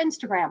Facebook or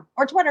Instagram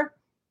or Twitter.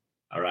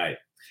 All right.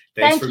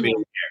 Thanks for being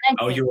here.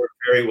 Thank you. You are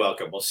very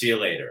welcome. We'll see you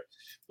later.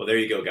 Well, there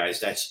you go,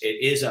 guys.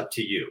 It is up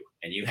to you,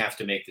 and you have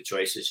to make the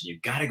choices, and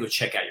you've got to go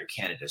check out your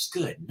candidates.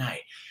 Good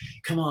night.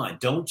 Come on.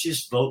 Don't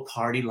just vote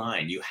party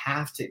line. You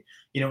have to,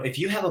 if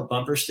you have a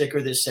bumper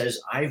sticker that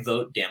says, I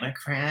vote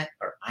Democrat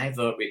or I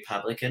vote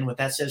Republican, what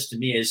that says to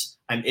me is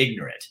I'm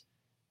ignorant.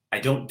 I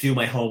don't do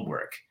my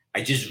homework.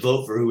 I just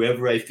vote for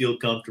whoever I feel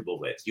comfortable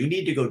with. You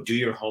need to go do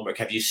your homework.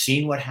 Have you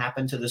seen what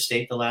happened to the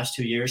state the last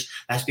 2 years?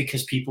 That's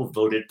because people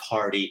voted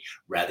party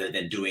rather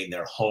than doing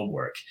their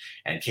homework.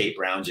 And Kate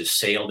Brown just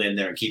sailed in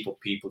there and people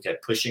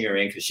kept pushing her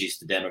in because she's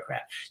the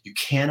Democrat. You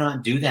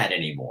cannot do that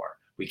anymore.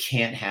 We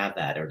can't have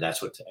that. Or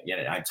that's what,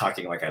 I'm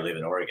talking like I live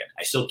in Oregon.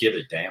 I still give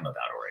a damn about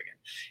Oregon.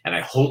 And I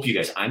hope you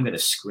guys, I'm going to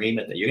scream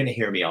at that. You're going to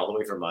hear me all the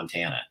way from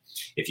Montana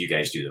if you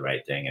guys do the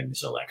right thing in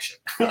this election.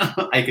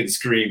 I can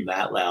scream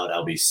that loud.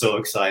 I'll be so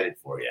excited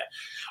for you.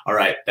 All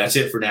right. That's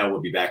it for now.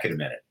 We'll be back in a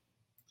minute.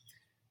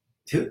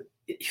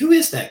 Who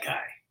is that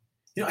guy?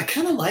 I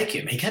kind of like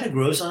him. He kind of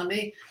grows on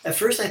me. At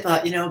first I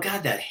thought,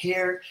 God, that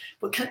hair,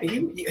 what kind of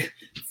you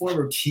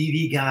former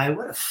TV guy,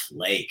 what a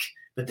flake.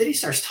 But then he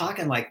starts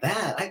talking like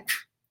that.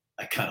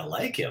 I kind of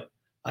like him.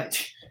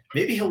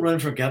 Maybe he'll run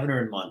for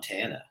governor in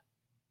Montana.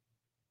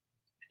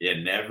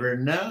 You never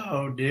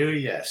know, do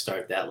you?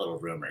 Start that little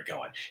rumor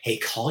going. Hey,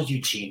 call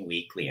Eugene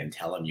Weekly and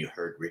tell him you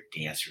heard Rick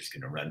Dancer's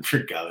going to run for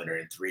governor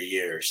in 3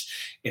 years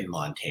in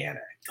Montana.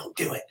 Go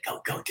do it.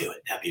 Go do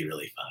it. That'd be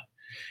really fun.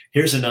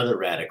 Here's another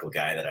radical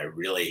guy that I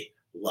really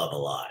love a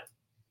lot.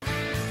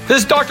 This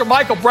is Dr.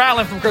 Michael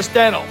Bratland from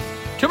Cristiano.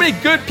 Too many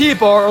good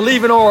people are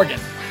leaving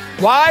Oregon.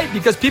 Why?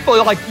 Because people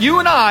like you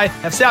and I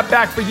have sat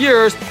back for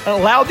years and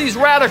allowed these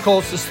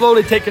radicals to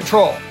slowly take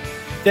control.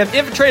 They have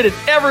infiltrated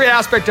every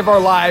aspect of our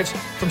lives,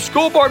 from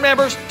school board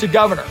members to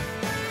governor.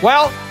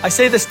 Well, I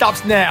say this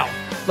stops now.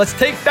 Let's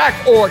take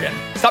back Oregon.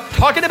 Stop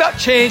talking about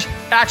change,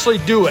 actually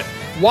do it.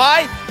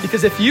 Why?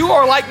 Because if you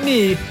are like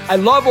me, I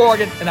love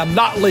Oregon and I'm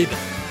not leaving.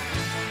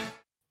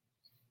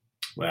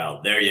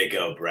 Well, there you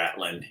go,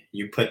 Bratland.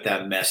 You put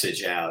that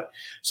message out.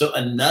 So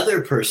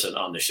another person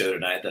on the show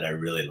tonight that I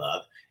really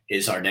love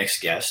is our next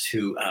guest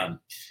who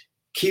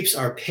keeps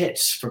our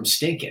pits from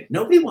stinking.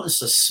 Nobody wants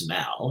to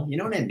smell. You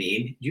know what I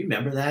mean? You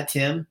remember that,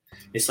 Tim?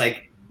 It's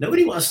like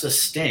nobody wants to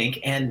stink.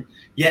 And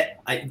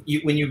yet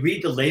when you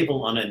read the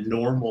label on a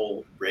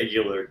normal,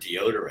 regular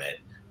deodorant,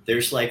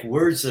 there's like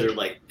words that are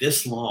like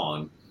this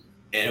long.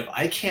 And if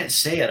I can't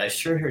say it, I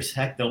sure as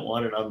heck don't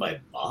want it on my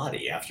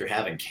body after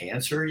having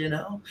cancer, you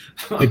know?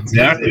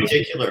 Exactly. I'm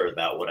particular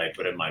about what I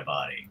put in my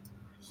body.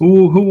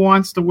 Who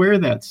wants to wear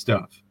that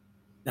stuff?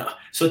 No.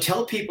 So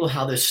tell people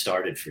how this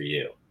started for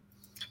you.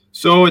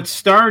 So it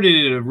started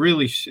in a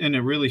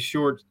really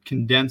short,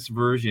 condensed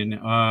version,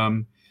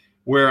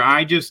 where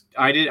I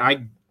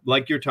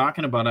like you're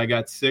talking about, I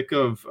got sick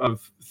of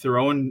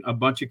throwing a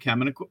bunch of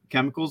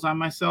chemicals on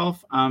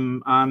myself.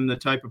 I'm the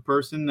type of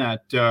person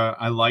that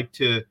I like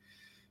to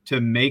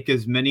make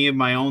as many of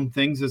my own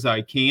things as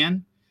I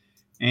can,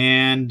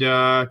 and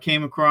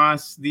came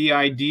across the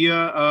idea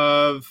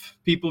of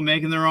people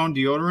making their own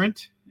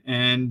deodorant,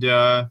 and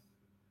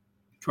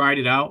tried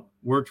it out.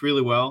 Worked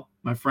really well.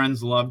 My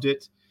friends loved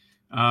it,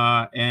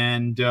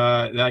 and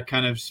that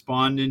kind of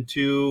spawned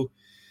into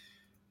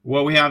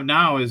what we have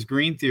now is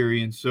Green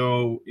Theory. And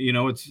so,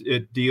 it's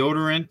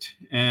deodorant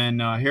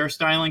and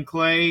hairstyling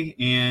clay.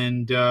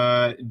 And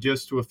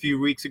just a few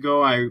weeks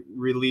ago, I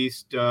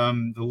released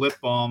the lip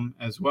balm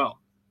as well.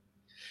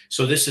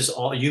 So this is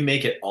all, you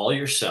make it all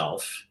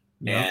yourself.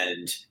 Yep.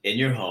 And in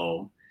your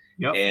home.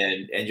 Yep.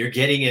 And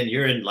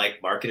you're in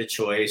like Market of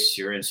Choice,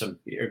 you're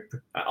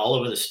all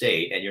over the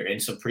state, and you're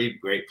in some pretty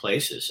great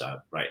places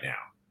right now.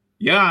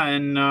 Yeah,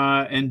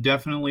 and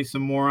definitely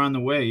some more on the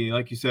way.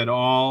 Like you said,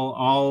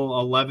 all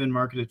 11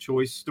 Market of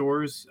Choice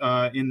stores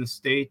in the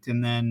state,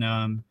 and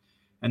then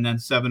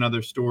 7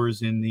 other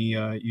stores in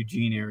the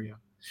Eugene area.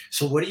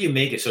 So what do you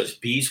make it? So it's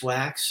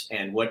beeswax,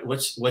 and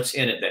what's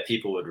in it that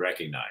people would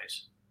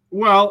recognize?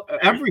 Well,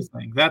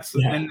 everything.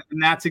 And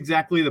that's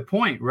exactly the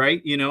point,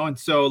 right? And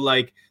so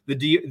like the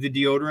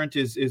deodorant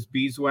is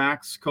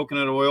beeswax,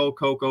 coconut oil,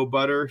 cocoa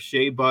butter,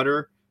 shea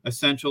butter,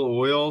 essential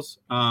oils,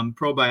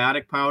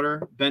 probiotic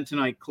powder,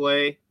 bentonite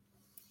clay,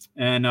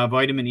 and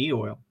vitamin E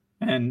oil,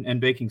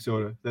 and baking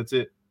soda. That's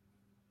it.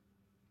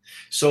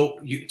 So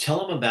you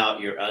tell them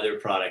about your other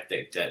product,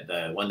 that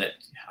the one that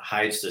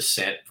hides the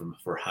scent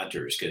for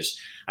hunters, because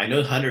I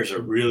know hunters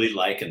are really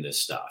liking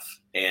this stuff.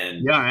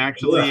 And yeah,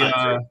 actually,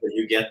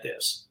 you get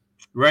this,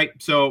 right?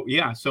 So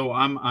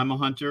I'm a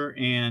hunter,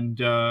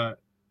 and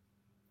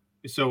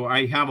so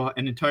I have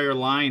an entire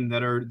line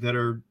that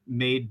are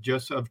made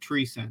just of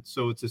tree scents.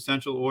 So it's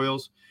essential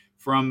oils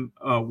from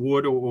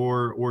wood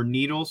or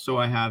needles. So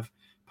I have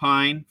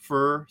pine,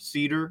 fir,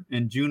 cedar,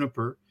 and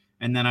juniper,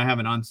 and then I have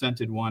an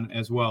unscented one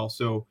as well.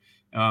 So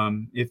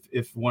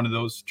if one of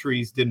those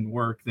trees didn't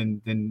work,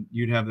 then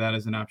you'd have that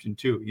as an option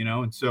too,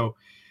 And so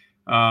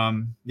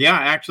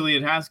actually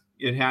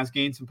it has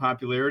gained some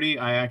popularity.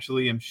 I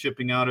actually am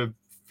shipping out a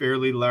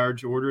fairly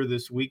large order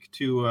this week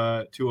to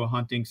a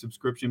hunting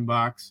subscription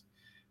box.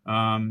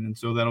 And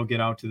so that'll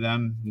get out to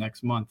them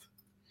next month.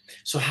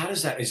 So how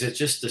does that, is it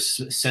just the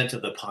scent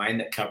of the pine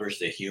that covers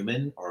the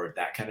human or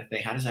that kind of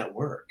thing? How does that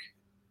work?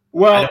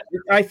 Well,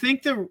 I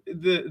think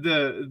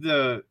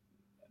the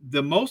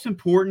most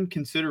important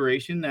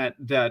consideration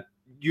that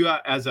you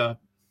as a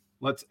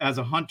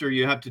hunter,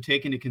 you have to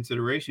take into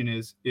consideration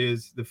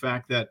is the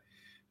fact that,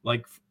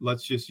 like,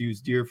 let's just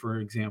use deer, for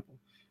example.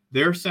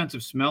 Their sense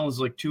of smell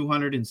is like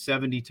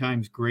 270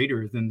 times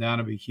greater than that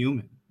of a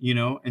human,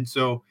 And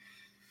so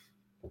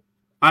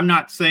I'm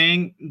not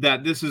saying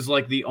that this is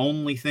like the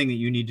only thing that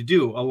you need to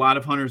do. A lot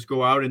of hunters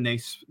go out and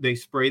they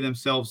spray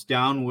themselves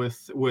down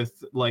with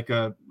like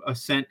a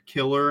scent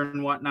killer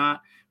and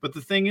whatnot. But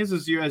the thing is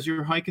as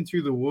you're hiking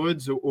through the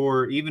woods,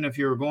 or even if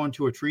you're going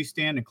to a tree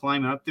stand and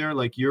climbing up there,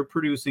 like, you're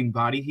producing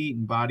body heat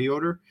and body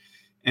odor.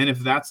 And if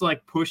that's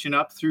like pushing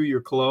up through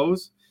your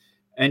clothes,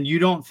 and you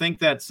don't think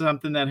that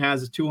something that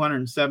has a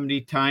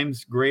 270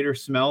 times greater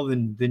smell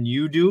than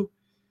you do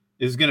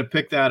is going to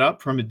pick that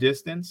up from a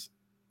distance,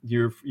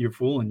 you're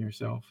fooling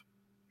yourself.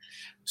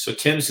 So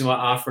Tim's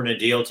offering a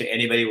deal to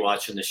anybody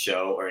watching the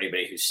show or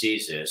anybody who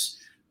sees this.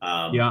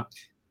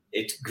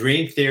 It's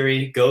Green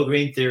Theory,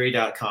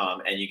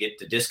 gogreentheory.com, and you get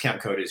the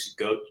discount code is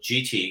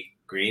GT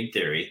Green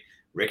Theory,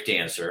 Rick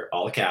Dancer,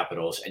 all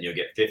capitals, and you'll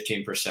get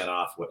 15%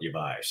 off what you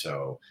buy.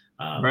 So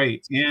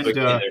right. And so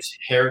there's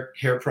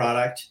hair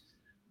product.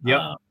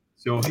 Yep.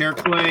 So hair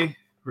clay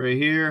right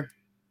here.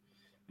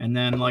 And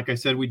then, like I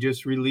said, we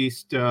just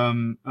released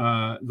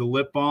the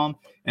lip balm.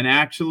 And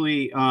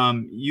actually,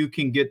 you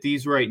can get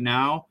these right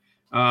now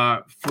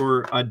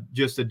for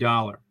just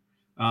 $1.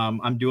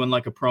 I'm doing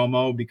like a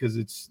promo because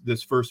it's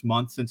this first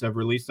month since I've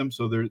released them.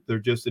 So they're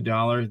just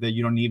 $1 that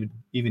you don't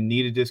even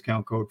need a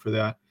discount code for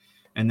that.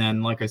 And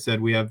then, like I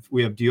said, we have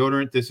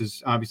deodorant. This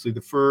is obviously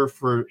the fur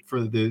for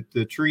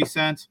the tree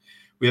scents.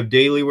 We have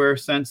daily wear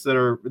scents that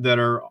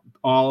are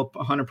all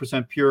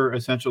 100% pure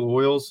essential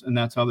oils, and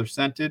that's how they're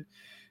scented.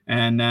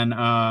 And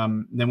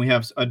then we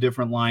have a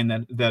different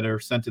line that are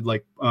scented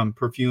like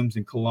perfumes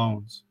and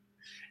colognes.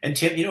 And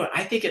Tim, you know what?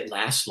 I think it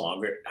lasts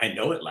longer. I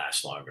know it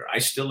lasts longer. I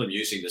still am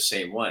using the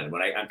same one.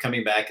 When I'm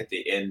coming back at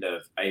the end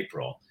of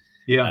April,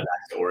 back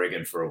to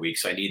Oregon for a week.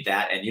 So I need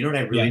that. And you know what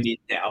I really need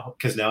now?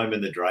 Because now I'm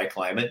in the dry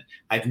climate.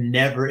 I've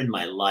never in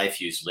my life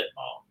used lip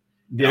balm.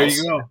 There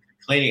you go.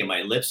 Complaining and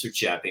my lips are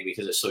chapping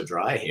because it's so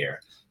dry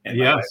here. And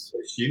my wife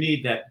says, you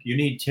need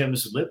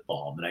Tim's lip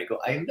balm. And I go,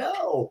 I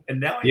know.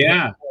 And now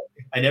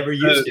I never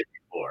used it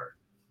before.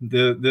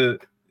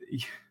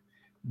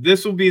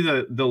 This will be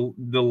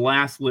the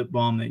last lip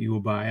balm that you will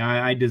buy.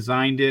 I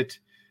designed it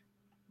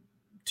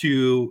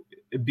to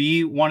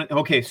be one.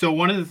 Okay, so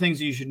one of the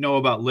things you should know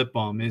about lip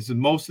balm is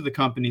most of the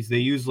companies, they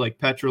use like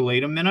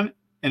petrolatum in it,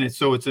 and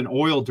it's an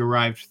oil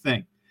derived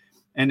thing,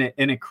 and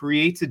it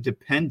creates a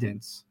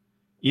dependence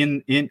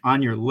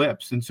on your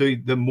lips. And so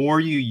the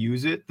more you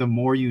use it, the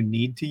more you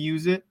need to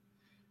use it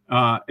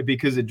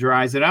because it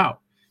dries it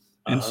out.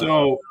 And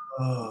so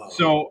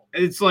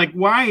it's like,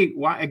 why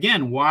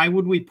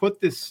would we put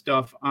this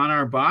stuff on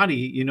our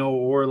body,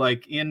 or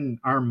like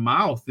in our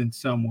mouth in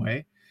some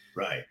way?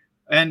 Right.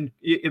 And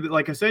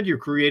like I said, you're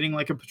creating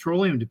like a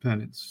petroleum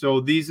dependence. So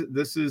it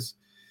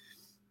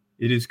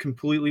is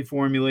completely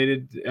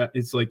formulated.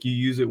 It's like you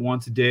use it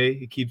once a day.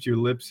 It keeps your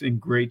lips in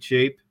great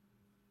shape.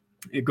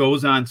 It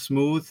goes on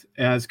smooth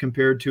as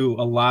compared to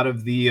a lot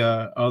of the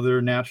other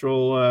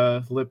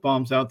natural lip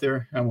balms out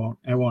there. I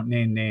won't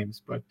name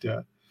names, but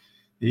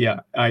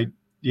it's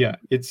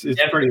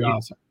pretty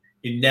awesome.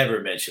 You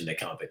never mentioned the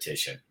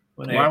competition.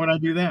 Why would I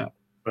do that?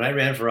 When I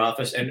ran for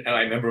office, and I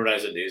remember when I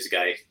was a news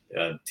guy,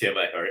 Tim,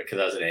 because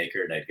I was an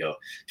anchor, and I'd go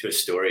to a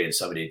story, and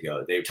somebody'd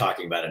go, they were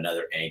talking about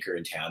another anchor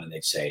in town, and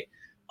they'd say,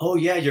 "Oh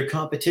yeah, your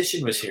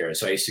competition was here." And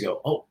so I used to go,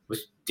 "Oh,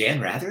 was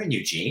Dan Rather in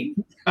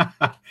Eugene?"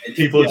 And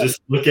people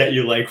just look at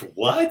you like,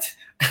 "What?"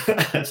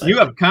 Like, you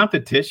have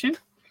competition?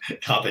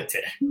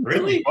 Competition?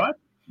 Really? What?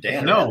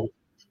 Dan? No. Rather.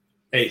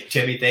 Hey,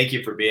 Timmy, thank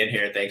you for being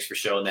here. Thanks for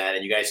showing that.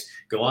 And you guys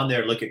go on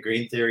there, look at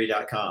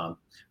greentheory.com.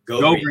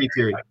 Go Green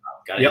Theory.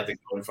 Got to have the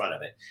go in front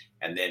of it.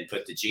 And then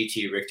put the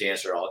GT Rick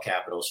Dancer, all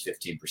capitals,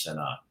 15%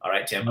 off. All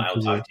right, Tim, I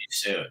will talk to you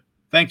soon.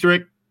 Thanks,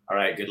 Rick. All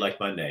right, good luck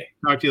Monday.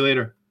 Talk to you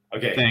later.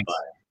 Okay, thanks. Bye.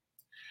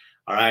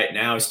 All right,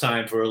 now it's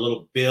time for a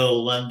little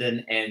Bill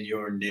London and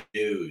your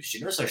news.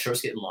 You notice our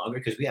show's getting longer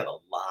because we have a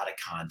lot of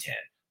content.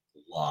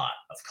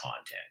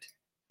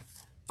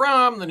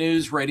 From the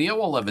News Radio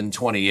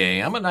 1120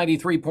 AM at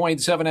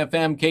 93.7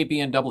 FM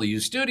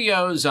KPNW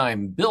studios,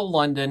 I'm Bill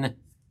London,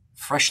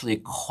 freshly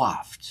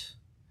coiffed.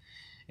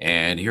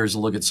 And here's a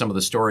look at some of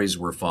the stories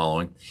we're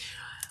following.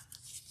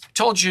 I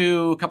told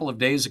you a couple of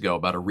days ago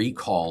about a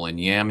recall in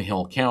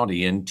Yamhill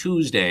County, and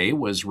Tuesday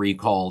was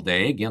recall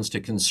day against a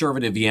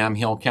conservative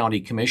Yamhill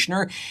County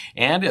commissioner,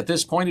 and at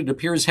this point it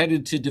appears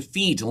headed to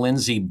defeat.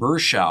 Lindsay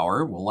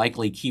Burschauer will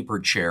likely keep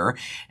her chair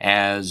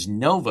as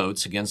no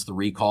votes against the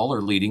recall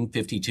are leading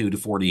 52 to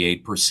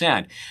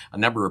 48%. A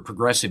number of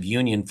progressive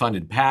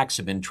union-funded PACs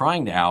have been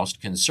trying to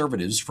oust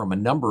conservatives from a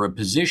number of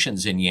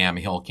positions in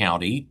Yamhill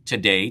County to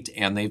date,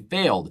 and they've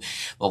failed.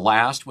 The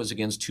last was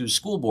against two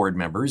school board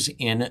members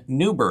in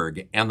Newburgh,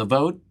 and the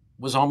vote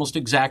was almost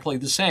exactly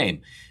the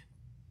same.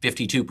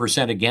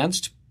 52%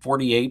 against,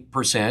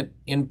 48%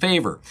 in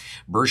favor.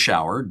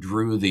 Burschauer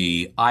drew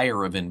the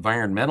ire of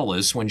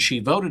environmentalists when she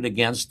voted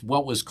against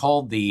what was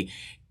called the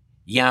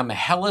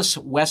Yamhellis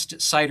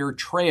West Cider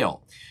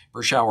Trail.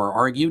 Burschauer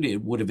argued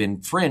it would have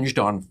infringed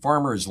on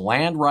farmers'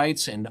 land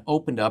rights and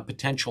opened up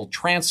potential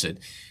transit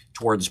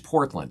towards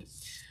Portland.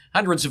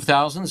 Hundreds of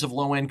thousands of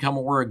low-income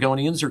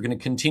Oregonians are going to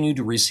continue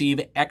to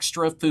receive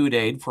extra food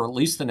aid for at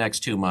least the next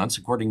 2 months,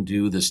 according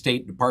to the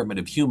State Department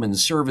of Human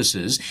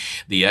Services.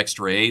 The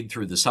extra aid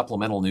through the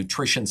Supplemental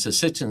Nutrition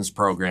Assistance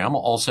Program,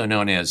 also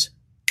known as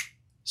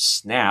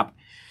SNAP,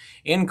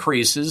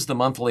 increases the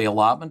monthly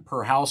allotment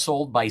per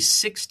household by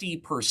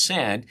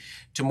 60%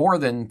 to more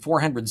than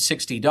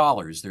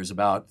 $460. There's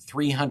about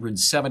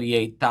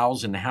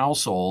 378,000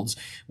 households,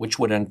 which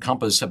would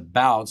encompass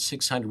about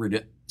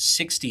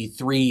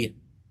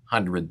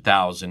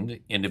 663,000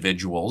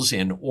 individuals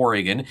in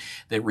Oregon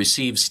that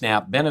receive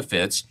SNAP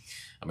benefits.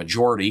 A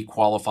majority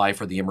qualify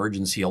for the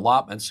emergency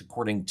allotments,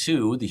 according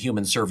to the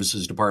Human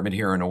Services Department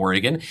here in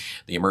Oregon.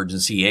 The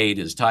emergency aid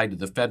is tied to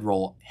the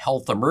federal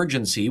health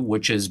emergency,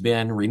 which has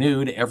been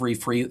renewed every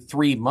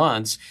 3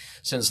 months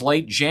since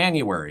late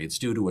January. It's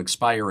due to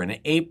expire in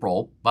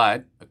April,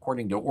 but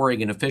according to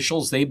Oregon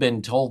officials, they've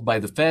been told by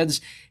the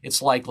feds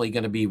it's likely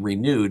going to be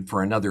renewed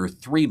for another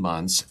 3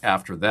 months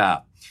after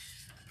that.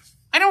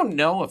 I don't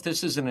know if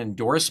this is an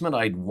endorsement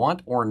I'd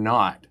want or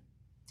not.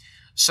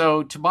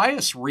 So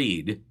Tobias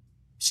Reed,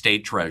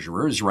 state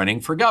treasurer, is running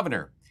for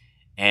governor,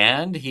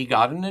 and he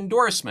got an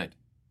endorsement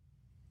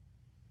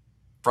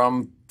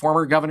from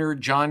former Governor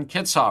John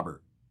Kitzhaber.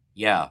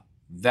 Yeah,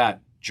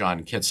 that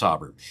John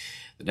Kitzhaber.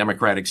 The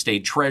Democratic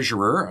state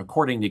treasurer,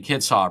 according to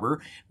Kitzhaber,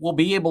 will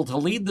be able to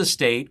lead the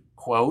state,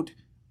 quote,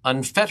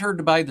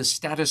 unfettered by the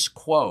status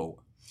quo.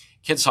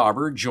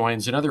 Kitzhaber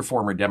joins another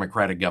former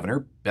Democratic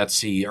governor,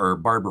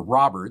 Barbara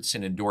Roberts,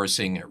 in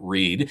endorsing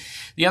Reed.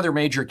 The other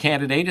major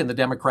candidate in the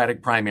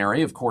Democratic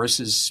primary, of course,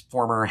 is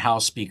former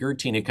House Speaker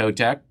Tina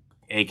Kotek,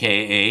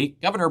 a.k.a.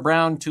 Governor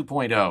Brown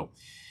 2.0.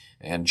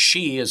 And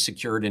she has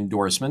secured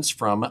endorsements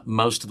from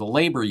most of the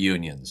labor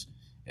unions.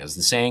 As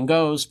the saying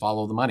goes,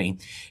 follow the money.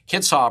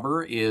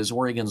 Kitzhaber is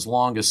Oregon's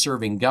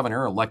longest-serving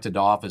governor, elected to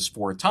office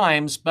 4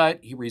 times, but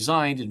he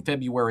resigned in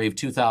February of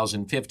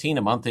 2015,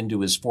 a month into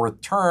his 4th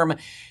term,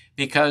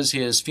 because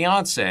his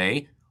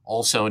fiancée,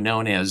 also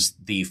known as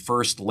the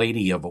First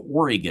Lady of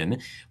Oregon,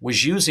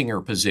 was using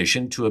her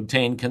position to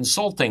obtain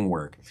consulting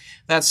work.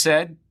 That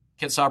said,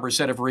 Kitzhaber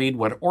said of Reed,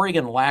 what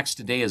Oregon lacks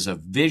today is a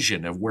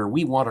vision of where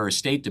we want our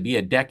state to be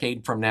a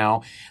decade from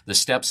now, the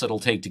steps it'll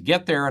take to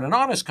get there, and an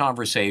honest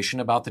conversation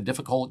about the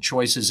difficult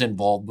choices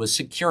involved with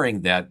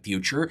securing that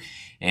future.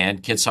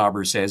 And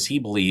Kitzhaber says he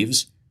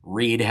believes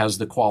Reed has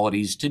the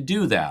qualities to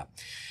do that.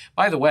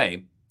 By the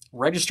way,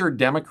 registered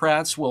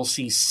Democrats will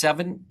see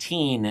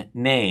 17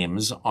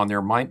 names on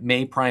their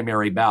May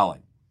primary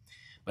ballot.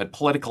 But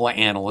political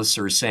analysts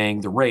are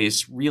saying the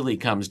race really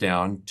comes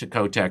down to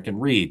Kotek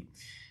and Reed.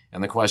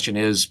 And the question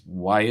is,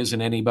 why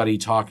isn't anybody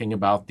talking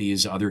about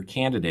these other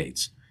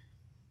candidates?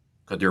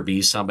 Could there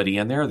be somebody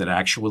in there that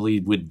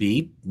actually would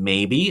be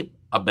maybe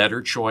a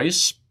better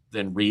choice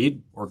than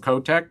Reed or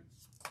Kotek?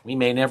 We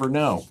may never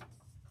know.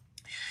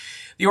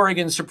 The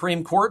Oregon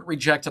Supreme Court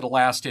rejected a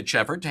last-ditch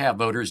effort to have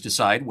voters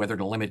decide whether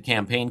to limit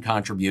campaign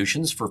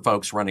contributions for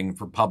folks running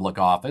for public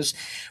office.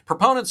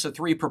 Proponents of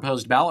 3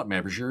 proposed ballot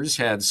measures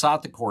had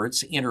sought the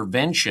court's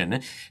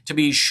intervention to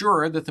be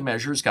sure that the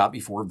measures got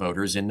before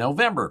voters in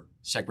November.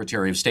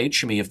 Secretary of State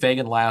Shemia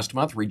Fagan last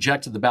month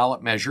rejected the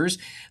ballot measures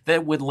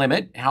that would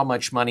limit how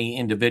much money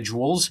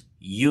individuals,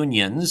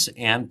 unions,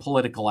 and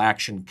political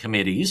action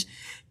committees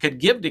could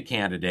give to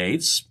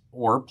candidates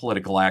or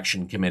political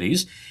action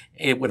committees.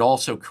 It would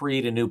also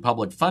create a new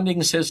public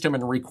funding system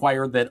and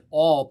require that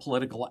all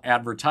political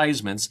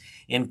advertisements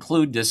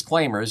include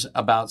disclaimers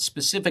about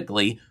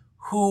specifically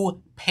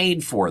who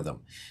paid for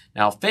them.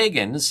 Now,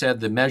 Fagan said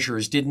the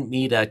measures didn't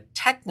meet a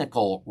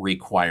technical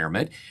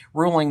requirement,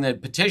 ruling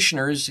that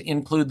petitioners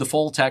include the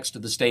full text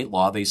of the state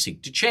law they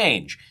seek to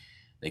change.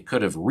 They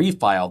could have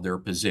refiled their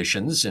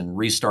positions and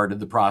restarted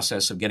the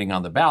process of getting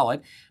on the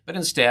ballot, but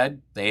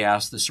instead they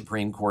asked the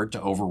Supreme Court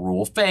to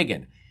overrule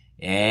Fagan.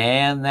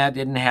 And that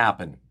didn't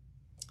happen.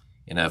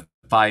 In a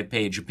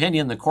 5-page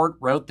opinion, the court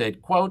wrote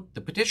that, quote,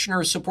 the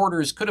petitioner's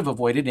supporters could have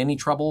avoided any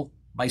trouble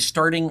by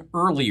starting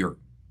earlier.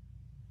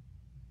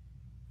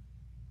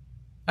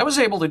 I was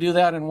able to do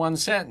that in 1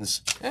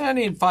 sentence. I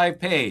need 5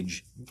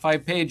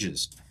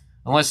 pages,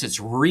 unless it's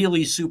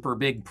really super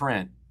big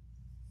print.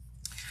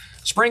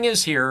 Spring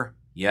is here.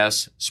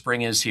 Yes,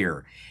 spring is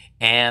here.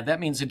 And that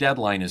means a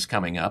deadline is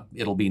coming up.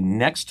 It'll be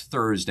next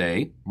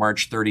Thursday,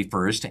 March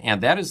 31st,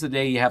 and that is the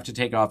day you have to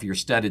take off your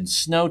studded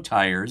snow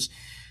tires.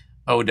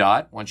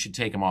 ODOT wants you to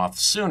take them off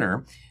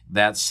sooner.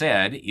 That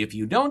said, if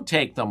you don't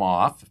take them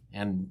off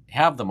and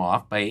have them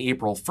off by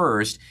April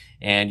 1st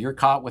and you're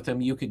caught with them,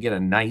 you could get a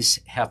nice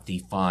hefty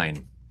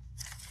fine.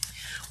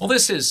 Well,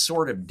 this is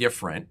sort of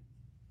different,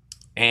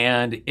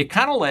 and it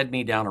kind of led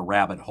me down a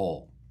rabbit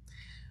hole.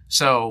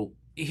 So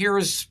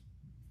here's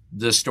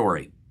the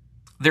story.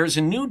 There's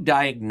a new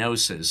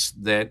diagnosis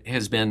that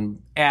has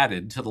been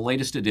added to the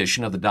latest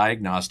edition of the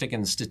Diagnostic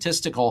and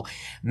Statistical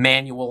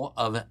Manual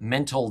of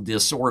Mental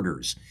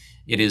Disorders.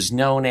 It is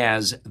known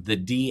as the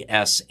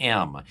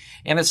DSM,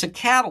 and it's a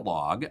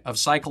catalog of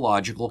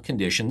psychological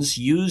conditions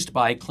used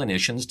by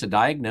clinicians to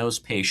diagnose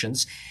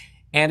patients,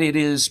 and it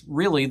is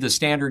really the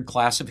standard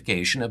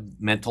classification of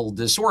mental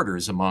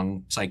disorders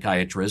among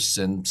psychiatrists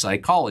and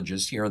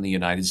psychologists here in the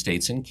United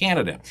States and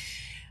Canada.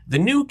 The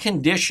new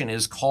condition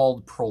is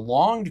called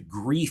prolonged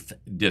grief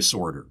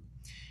disorder.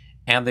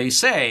 And they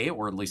say,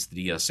 or at least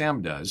the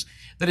DSM does,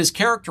 that is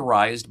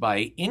characterized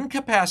by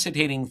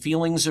incapacitating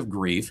feelings of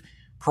grief.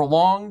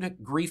 Prolonged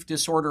grief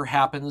disorder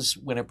happens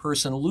when a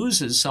person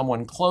loses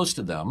someone close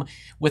to them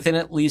within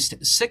at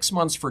least 6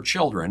 months for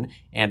children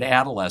and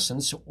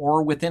adolescents,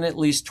 or within at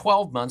least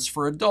 12 months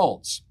for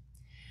adults.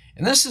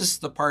 And this is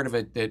the part of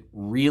it that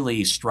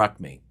really struck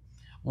me.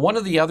 One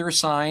of the other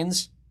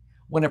signs,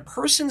 when a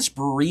person's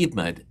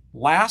bereavement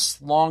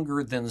lasts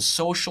longer than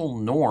social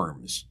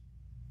norms.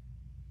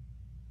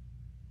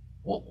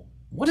 Well,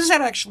 what does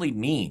that actually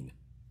mean?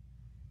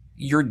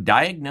 You're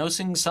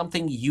diagnosing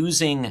something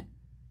using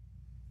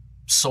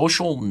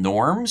social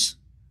norms?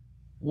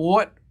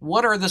 What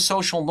are the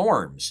social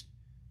norms?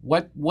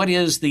 What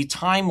is the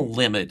time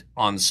limit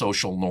on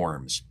social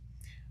norms?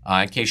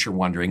 In case you're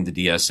wondering, the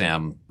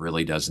DSM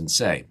really doesn't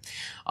say.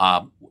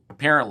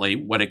 Apparently,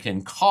 what it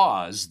can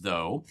cause,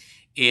 though,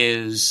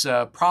 is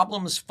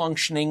problems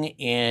functioning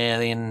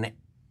in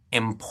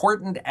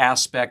important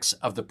aspects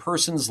of the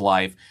person's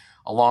life,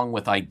 along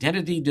with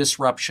identity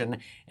disruption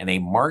and a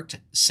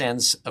marked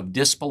sense of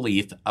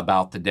disbelief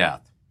about the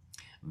death.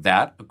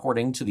 That,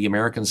 according to the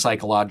American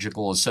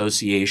Psychological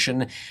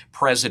Association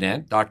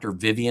president, Dr.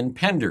 Vivian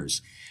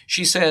Penders.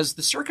 She says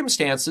the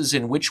circumstances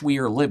in which we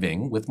are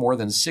living, with more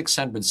than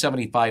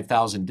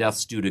 675,000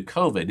 deaths due to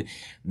COVID,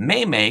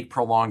 may make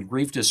prolonged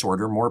grief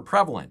disorder more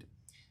prevalent.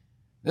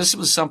 This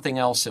was something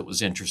else that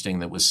was interesting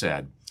that was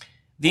said.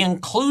 The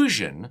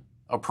inclusion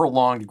of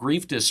prolonged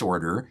grief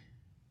disorder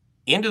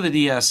into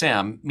the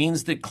DSM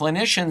means that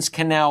clinicians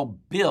can now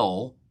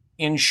bill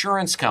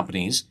insurance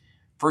companies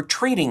for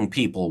treating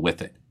people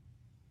with it.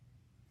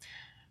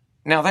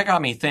 Now, that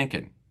got me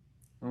thinking,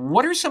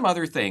 what are some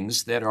other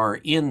things that are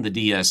in the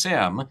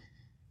DSM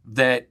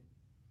that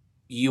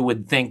you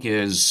would think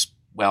is,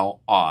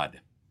 well,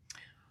 odd?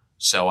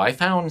 So I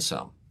found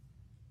some.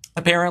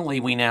 Apparently,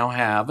 we now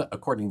have,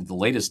 according to the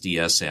latest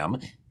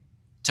DSM,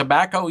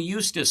 tobacco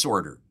use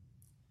disorder,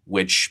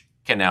 which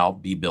can now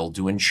be billed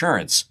to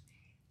insurance.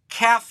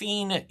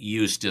 Caffeine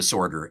use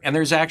disorder, and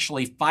there's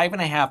actually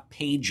 5.5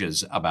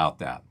 pages about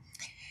that.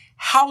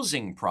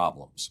 Housing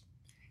problems.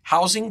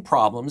 Housing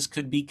problems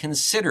could be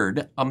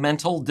considered a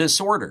mental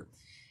disorder.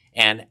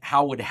 And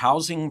how would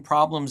housing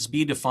problems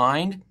be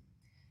defined?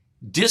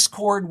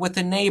 Discord with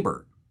a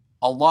neighbor,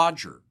 a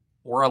lodger,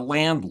 or a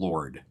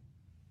landlord.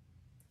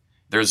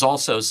 There's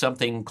also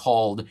something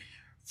called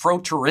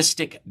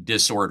frotteuristic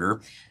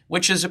disorder,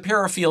 which is a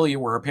paraphilia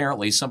where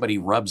apparently somebody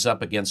rubs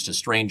up against a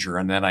stranger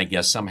and then I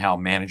guess somehow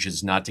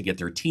manages not to get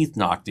their teeth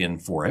knocked in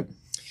for it.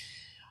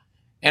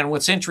 And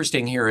what's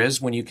interesting here is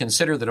when you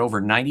consider that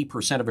over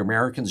 90% of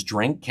Americans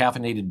drink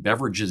caffeinated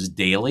beverages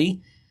daily,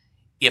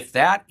 if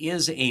that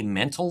is a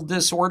mental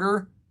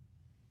disorder,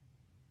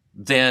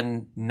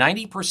 then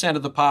 90%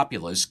 of the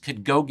populace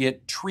could go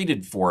get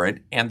treated for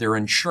it and their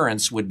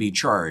insurance would be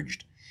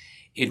charged.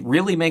 It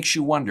really makes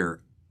you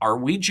wonder, are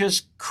we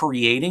just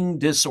creating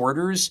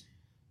disorders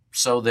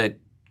so that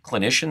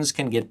clinicians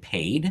can get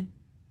paid?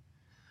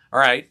 All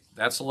right,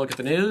 that's a look at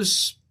the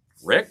news.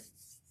 Rick,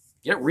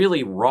 get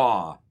really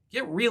raw.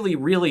 Get really,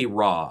 really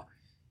raw.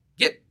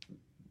 Get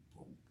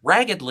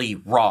raggedly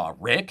raw,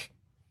 Rick.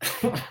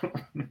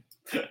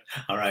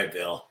 All right,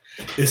 Bill.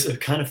 This is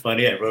kind of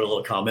funny. I wrote a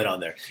little comment on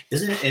there.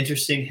 Isn't it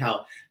interesting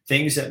how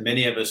things that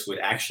many of us would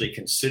actually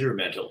consider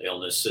mental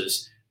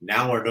illnesses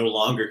now are no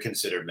longer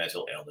considered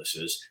mental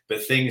illnesses,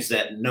 but things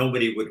that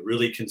nobody would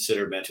really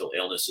consider mental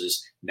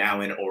illnesses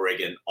now in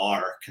Oregon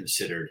are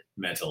considered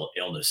mental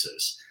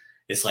illnesses.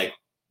 It's like,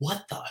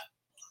 what the?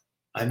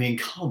 I mean,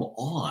 come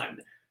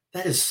on.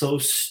 That is so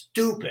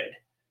stupid.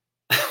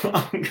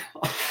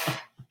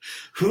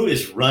 Who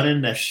is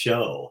running the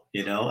show?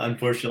 You know,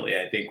 unfortunately,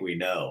 I think we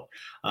know.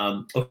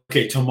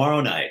 Okay,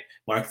 tomorrow night,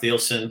 Mark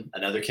Thielsen,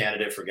 another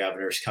candidate for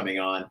governor, is coming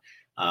on.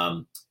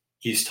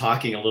 He's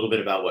talking a little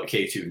bit about what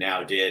K2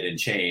 now did and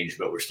changed,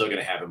 but we're still going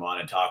to have him on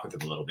and talk with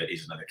him a little bit.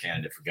 He's another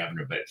candidate for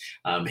governor,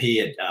 but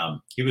he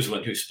was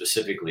one who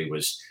specifically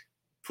was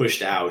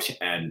pushed out,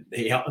 and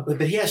but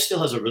he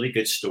still has a really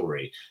good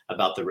story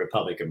about the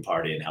Republican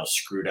Party and how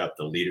screwed up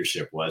the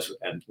leadership was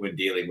and when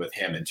dealing with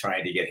him and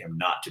trying to get him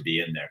not to be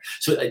in there.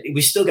 So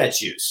we still got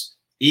juice,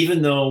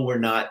 even though we're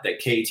not,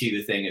 that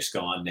K2 thing is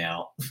gone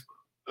now.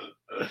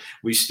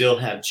 We still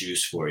have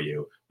juice for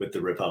you with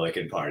the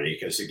Republican Party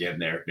because, again,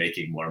 they're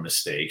making more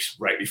mistakes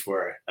right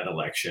before an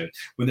election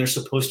when there's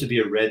supposed to be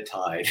a red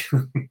tide.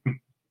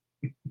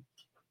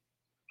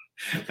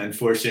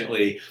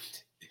 Unfortunately,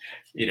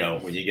 you know,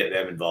 when you get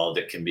them involved,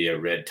 it can be a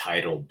red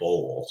tidal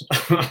bowl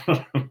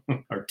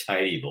or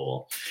tidy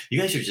bowl. You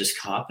guys are just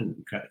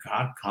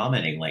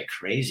commenting like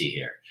crazy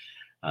here.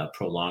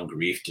 Prolonged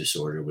grief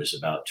disorder was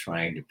about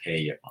trying to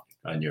pay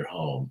on your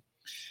home.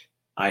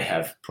 I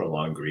have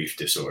prolonged grief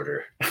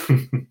disorder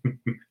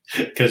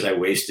because I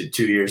wasted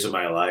 2 years of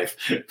my life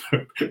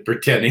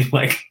pretending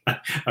like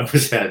I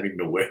was having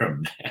to wear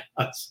a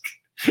mask.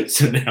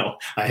 So now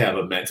I have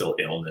a mental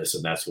illness,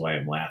 and that's why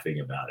I'm laughing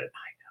about it.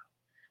 I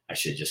know. I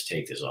should just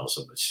take this all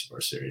so much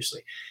more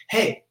seriously.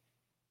 Hey,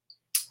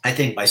 I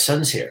think my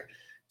son's here.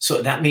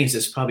 So that means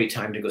it's probably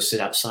time to go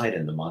sit outside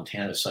in the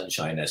Montana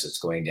sunshine as it's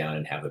going down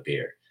and have a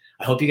beer.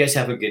 I hope you guys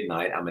have a good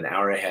night. I'm an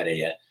hour ahead of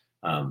you.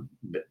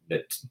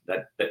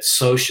 But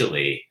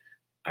socially,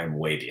 I'm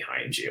way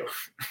behind you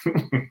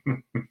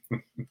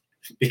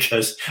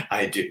because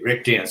I do.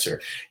 Rick Dancer,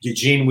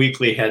 Eugene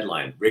Weekly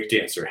headline: Rick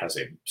Dancer has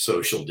a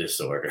social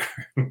disorder.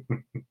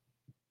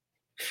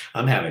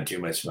 I'm having too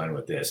much fun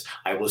with this.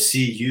 I will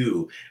see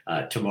you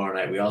tomorrow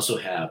night. We also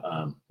have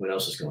what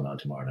else is going on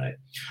tomorrow night?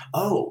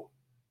 Oh,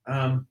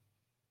 I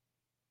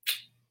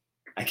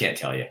can't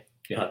tell you.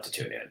 You'll have to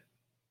tune in.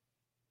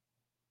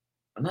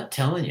 I'm not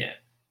telling you.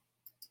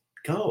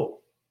 Go.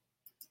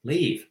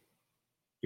 Leave.